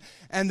 my friend.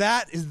 And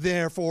that is,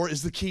 therefore,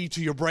 is the key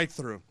to your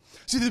breakthrough.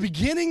 See, the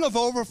beginning of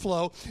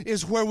overflow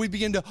is where we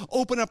begin to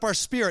open up our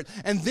spirit.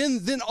 And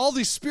then all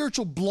these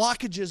spiritual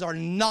blockages are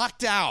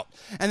knocked out.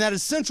 And that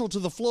is central to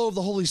the flow of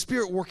the Holy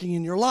Spirit working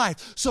in your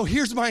life. So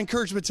here's my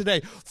encouragement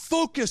today.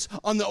 Focus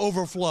on the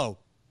overflow,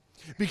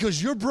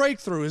 because your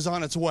breakthrough is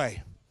on its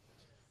way.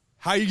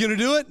 How are you going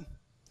to do it?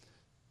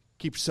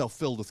 Keep yourself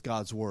filled with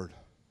God's word.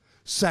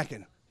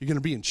 Second, you're going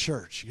to be in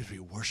church. You're going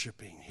to be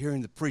worshiping,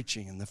 hearing the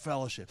preaching and the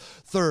fellowship.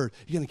 Third,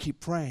 you're going to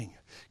keep praying.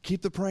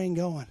 Keep the praying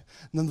going.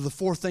 And then the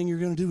fourth thing you're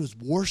going to do is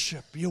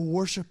worship. Be a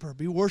worshiper.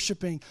 Be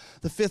worshiping.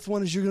 The fifth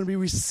one is you're going to be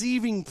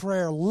receiving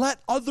prayer. Let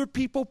other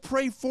people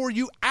pray for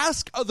you.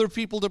 Ask other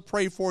people to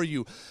pray for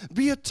you.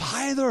 Be a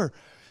tither.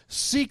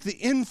 Seek the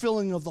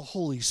infilling of the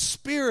Holy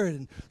Spirit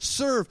and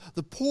serve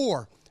the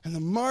poor and the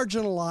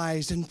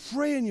marginalized and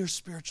pray in your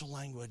spiritual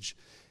language.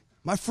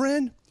 My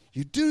friend,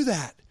 you do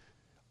that,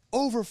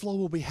 overflow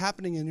will be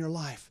happening in your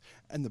life.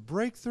 And the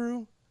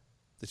breakthrough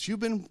that you've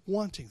been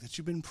wanting, that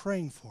you've been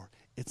praying for,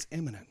 it's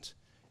imminent.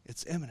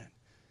 It's imminent.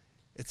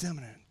 It's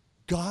imminent.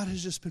 God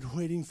has just been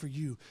waiting for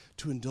you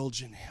to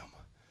indulge in him.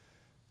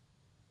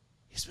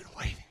 He's been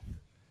waiting.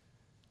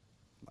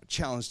 My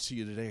challenge to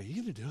you today, are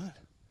you going to do it?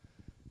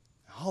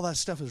 All that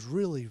stuff is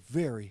really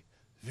very,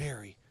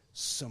 very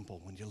simple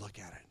when you look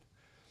at it.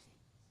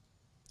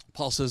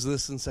 Paul says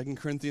this in 2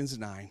 Corinthians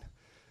 9.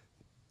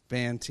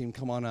 Band team,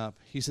 come on up.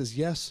 He says,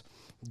 yes,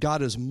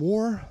 God is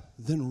more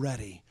than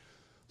ready.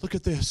 Look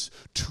at this.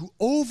 To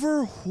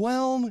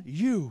overwhelm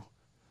you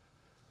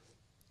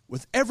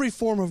with every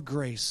form of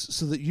grace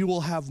so that you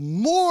will have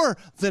more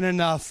than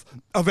enough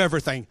of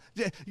everything.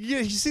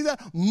 You see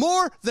that?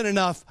 More than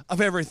enough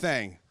of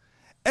everything.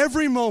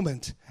 Every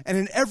moment and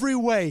in every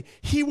way,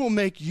 he will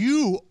make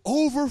you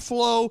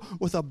overflow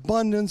with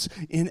abundance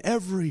in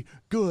every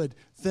good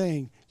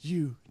thing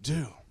you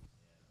do.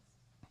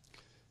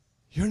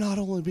 You're not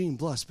only being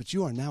blessed, but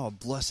you are now a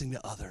blessing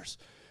to others.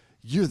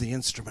 You're the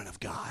instrument of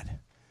God.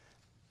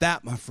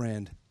 That, my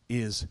friend,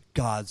 is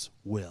God's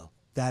will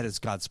That is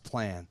God's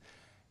plan,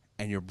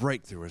 and your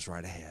breakthrough is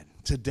right ahead.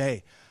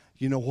 Today,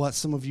 you know what?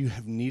 Some of you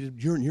have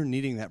needed, you're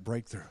needing that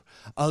breakthrough.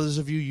 Others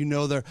of you, you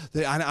know,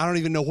 I don't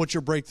even know what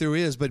your breakthrough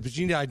is, but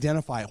you need to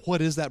identify it.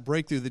 What is that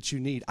breakthrough that you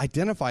need?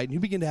 Identify it, and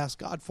you begin to ask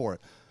God for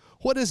it.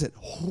 What is it?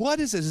 What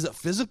is it? Is it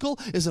physical?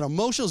 Is it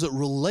emotional? Is it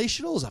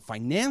relational? Is it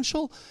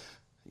financial?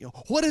 You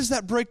know, what is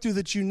that breakthrough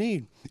that you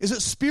need? Is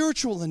it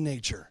spiritual in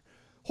nature?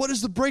 What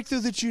is the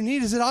breakthrough that you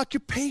need? Is it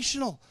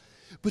occupational?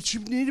 But you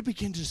need to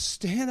begin to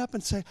stand up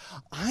and say,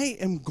 I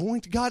am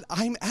going to, God,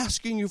 I'm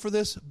asking you for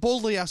this,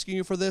 boldly asking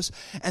you for this,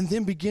 and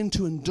then begin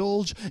to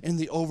indulge in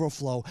the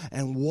overflow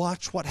and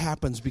watch what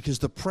happens, because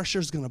the pressure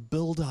is going to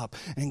build up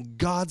and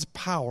God's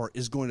power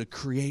is going to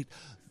create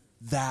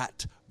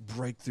that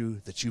breakthrough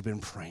that you've been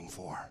praying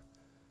for.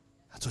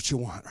 That's what you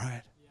want,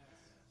 right?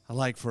 I'd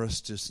like for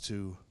us just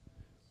to,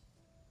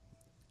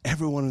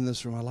 everyone in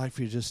this room, I'd like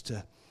for you just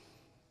to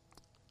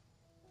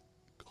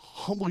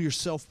humble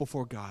yourself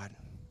before God.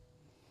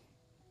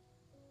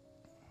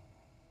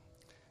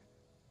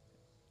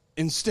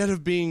 Instead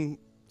of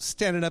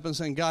standing up and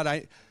saying, God,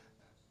 I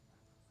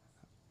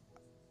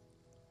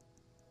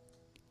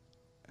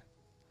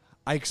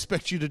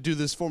expect you to do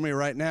this for me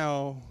right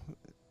now,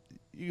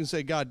 you can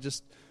say, God,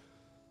 just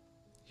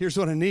here's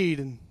what I need,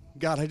 and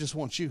God, I just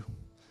want you.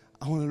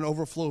 I want an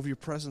overflow of your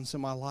presence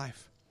in my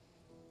life.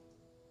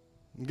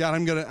 God,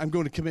 I'm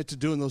going to commit to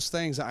doing those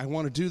things. I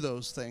want to do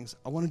those things.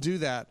 I want to do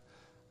that.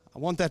 I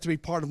want that to be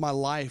part of my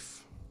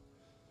life.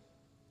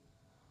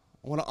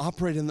 I want to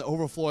operate in the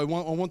overflow. I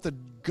want the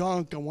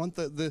gunk. I want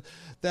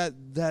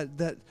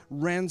that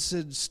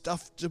rancid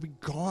stuff to be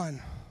gone.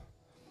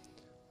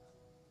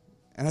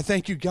 And I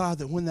thank you, God,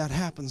 that when that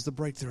happens, the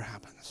breakthrough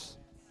happens.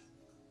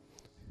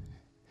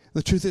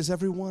 The truth is,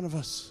 every one of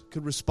us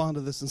could respond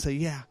to this and say,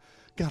 yeah,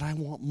 God, I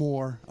want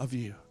more of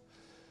you.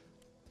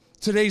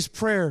 Today's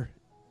prayer,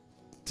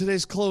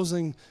 today's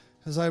closing,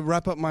 as I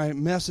wrap up my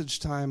message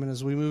time and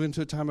as we move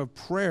into a time of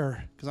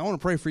prayer, because I want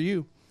to pray for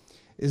you,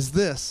 is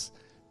this.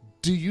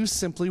 Do you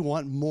simply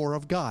want more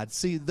of God?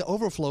 See, the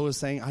overflow is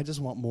saying, I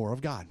just want more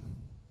of God.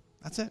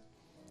 That's it.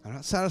 I'm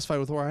not satisfied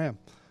with where I am.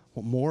 I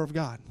want more of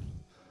God.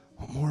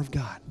 I want more of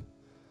God.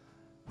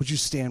 Would you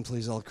stand,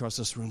 please, all across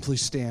this room?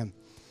 Please stand.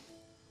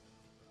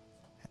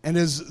 And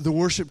as the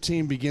worship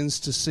team begins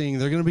to sing,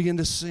 they're going to begin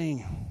to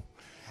sing.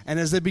 And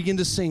as they begin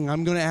to sing,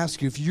 I'm going to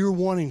ask you, if you're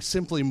wanting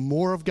simply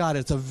more of God,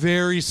 it's a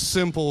very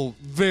simple,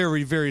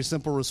 very, very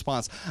simple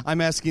response.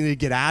 I'm asking you to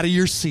get out of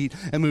your seat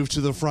and move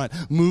to the front.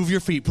 Move your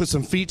feet, put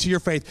some feet to your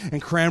faith,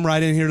 and cram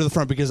right in here to the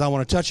front, because I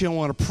want to touch you, I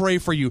want to pray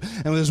for you.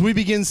 And as we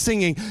begin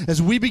singing,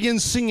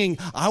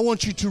 I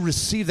want you to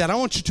receive that. I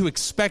want you to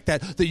expect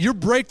that your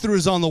breakthrough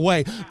is on the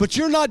way. But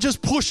you're not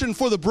just pushing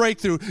for the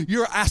breakthrough,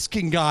 you're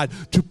asking God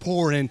to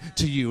pour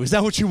into you. Is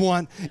that what you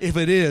want? If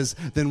it is,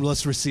 then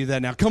let's receive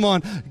that now. Come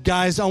on,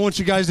 guys. I want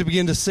you guys to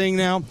begin to sing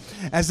now.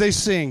 As they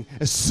sing,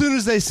 as soon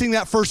as they sing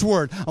that first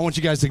word, I want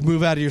you guys to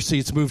move out of your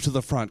seats, move to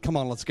the front. Come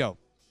on, let's go.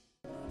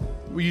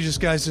 Will you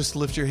just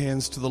lift your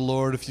hands to the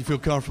Lord if you feel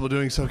comfortable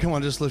doing so? Come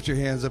on, just lift your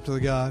hands up to the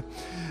God.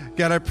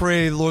 God, I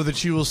pray, Lord,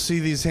 that you will see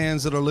these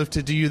hands that are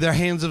lifted to you. They're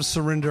hands of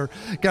surrender.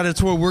 God, it's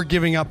where we're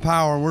giving up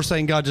power, and we're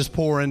saying, God, just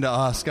pour into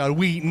us. God,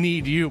 we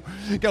need you.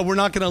 God, we're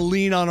not going to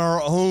lean on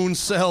our own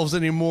selves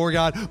anymore,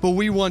 God, but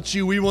we want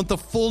you. We want the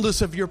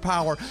fullness of your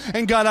power.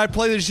 And God, I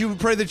pray that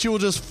you will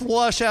just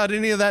flush out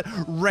any of that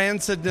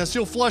rancidness.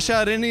 You'll flush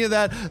out any of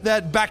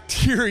that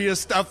bacteria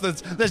stuff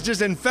that's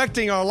just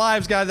infecting our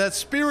lives, God, that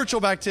spiritual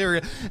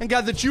bacteria. And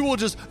God, that you will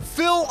just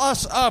fill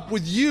us up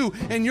with you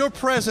and your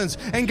presence.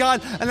 And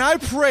God, and I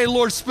pray,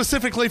 Lord,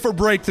 specifically for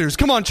breakthroughs.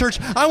 Come on, church.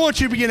 I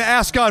want you to begin to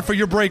ask God for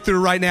your breakthrough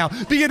right now.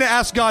 Begin to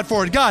ask God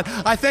for it. God,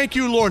 I thank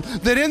you, Lord,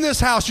 that in this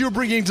house you're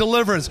bringing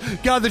deliverance.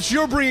 God, that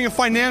you're bringing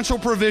financial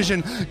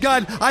provision.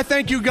 God, I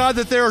thank you, God,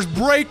 that there's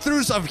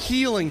breakthroughs of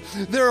healing.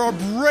 There are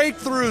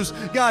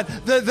breakthroughs, God,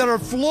 that are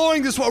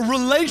flowing this way.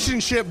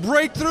 Relationship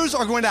breakthroughs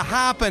are going to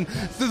happen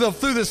through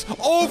this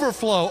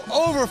overflow.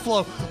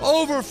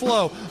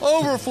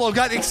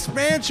 God,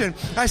 expansion.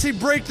 I see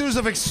breakthroughs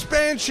of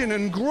expansion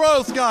and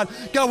growth, God,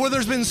 where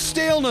there's been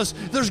staleness,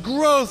 there's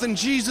growth in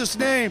Jesus'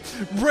 name.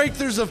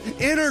 Breakthroughs of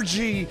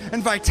energy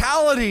and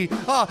vitality.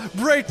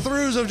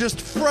 Breakthroughs of just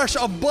fresh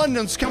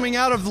abundance coming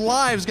out of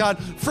lives, God.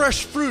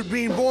 Fresh fruit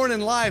being born in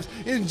lives.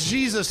 In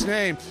Jesus'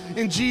 name.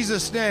 In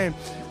Jesus' name.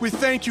 We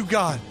thank you,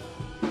 God.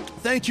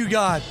 Thank you,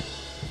 God.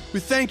 We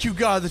thank you,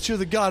 God, that you're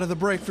the God of the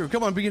breakthrough.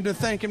 Come on, begin to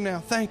thank him now.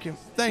 Thank him.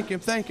 Thank him.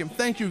 Thank him.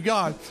 Thank you,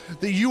 God,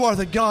 that you are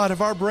the God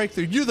of our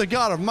breakthrough. You're the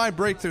God of my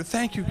breakthrough.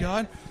 Thank you,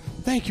 God.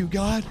 Thank you,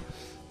 God.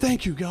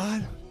 Thank you,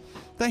 God.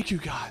 Thank you,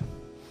 God.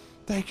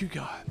 Thank you,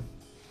 God.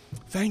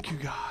 Thank you,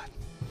 God.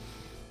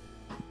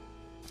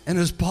 And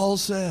as Paul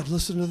said,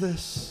 listen to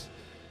this.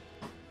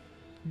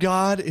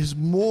 God is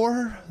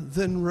more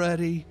than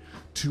ready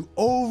to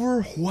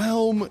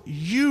overwhelm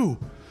you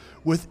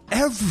with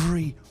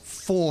every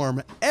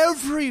form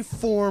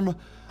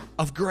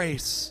of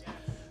grace,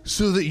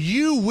 so that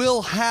you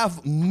will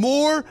have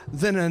more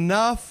than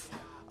enough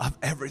of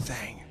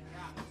everything,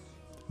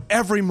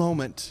 every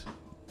moment,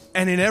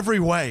 and in every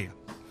way.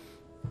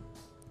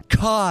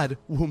 God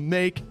will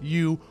make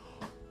you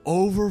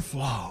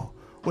overflow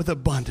with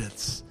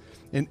abundance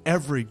in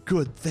every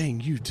good thing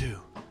you do.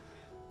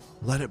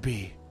 Let it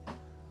be.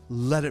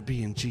 Let it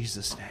be in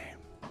Jesus' name.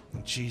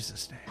 In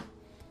Jesus' name.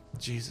 In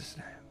Jesus'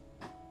 name.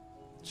 I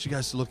want you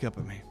guys to look up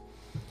at me.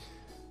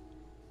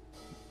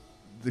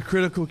 The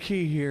critical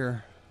key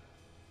here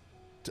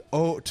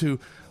to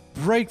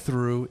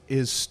breakthrough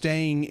is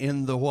staying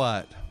in the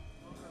what?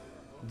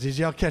 Did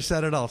y'all catch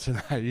that at all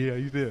tonight? Yeah,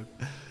 you did.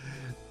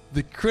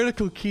 The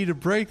critical key to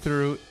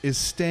breakthrough is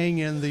staying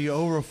in the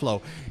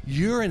overflow.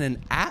 You're in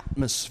an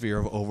atmosphere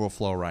of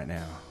overflow right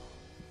now.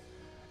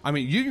 I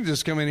mean, you can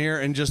just come in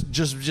here and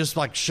just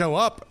like show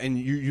up and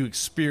you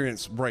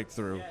experience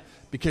breakthrough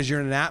because you're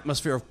in an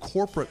atmosphere of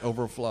corporate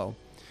overflow.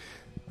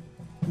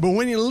 But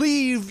when you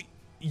leave,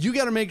 you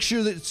got to make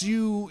sure that it's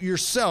you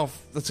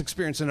yourself that's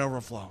experiencing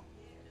overflow.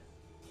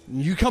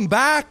 You come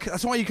back.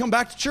 That's why you come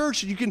back to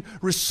church. You can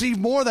receive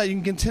more of that. You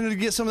can continue to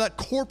get some of that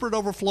corporate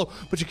overflow.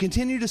 But you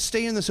continue to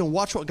stay in this and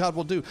watch what God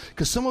will do.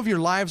 Because some of your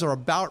lives are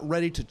about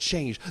ready to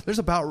change. There's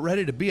about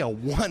ready to be a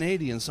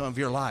 180 in some of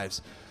your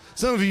lives.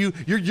 Some of you,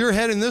 you're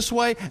heading this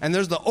way, and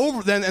there's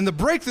and the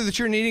breakthrough that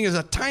you're needing is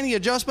a tiny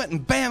adjustment,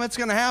 and bam, it's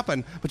going to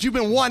happen. But you've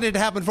been wanting it to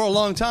happen for a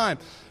long time.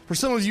 For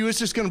some of you,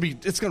 it's going to be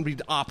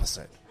the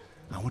opposite.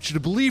 I want you to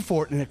believe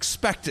for it and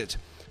expect it.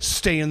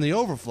 Stay in the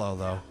overflow,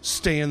 though.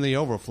 Stay in the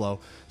overflow.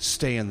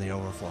 Stay in the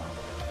overflow.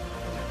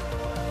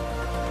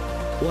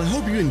 Well, I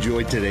hope you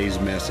enjoyed today's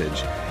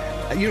message.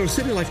 You know,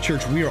 City Life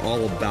Church, we are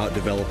all about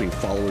developing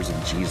followers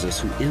of Jesus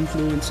who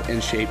influence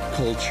and shape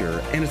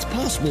culture. And it's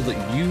possible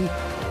that you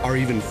are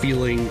even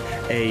feeling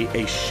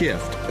a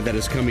shift that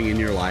is coming in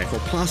your life, or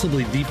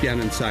possibly deep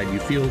down inside you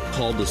feel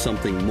called to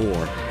something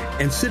more.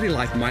 And City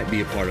Life might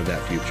be a part of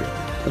that future.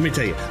 Let me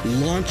tell you,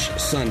 Launch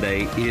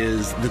Sunday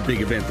is the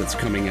big event that's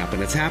coming up,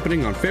 and it's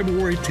happening on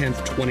February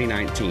 10th,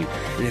 2019.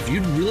 And if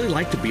you'd really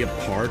like to be a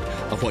part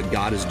of what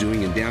God is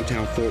doing in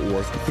downtown Fort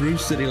Worth through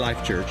City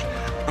Life Church,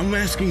 I'm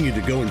asking you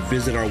to go and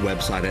visit our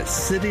website at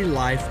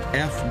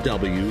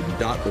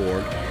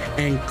citylifefw.org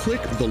and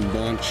click the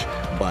Launch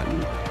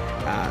button.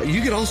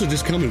 You could also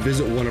just come and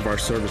visit one of our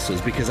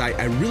services, because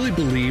I really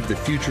believe the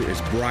future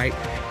is bright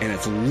and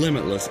it's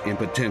limitless in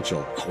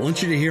potential. I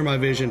want you to hear my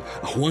vision.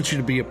 I want you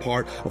to be a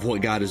part of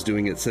what God is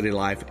doing at City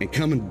Life, and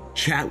come and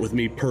chat with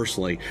me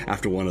personally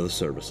after one of the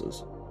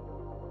services.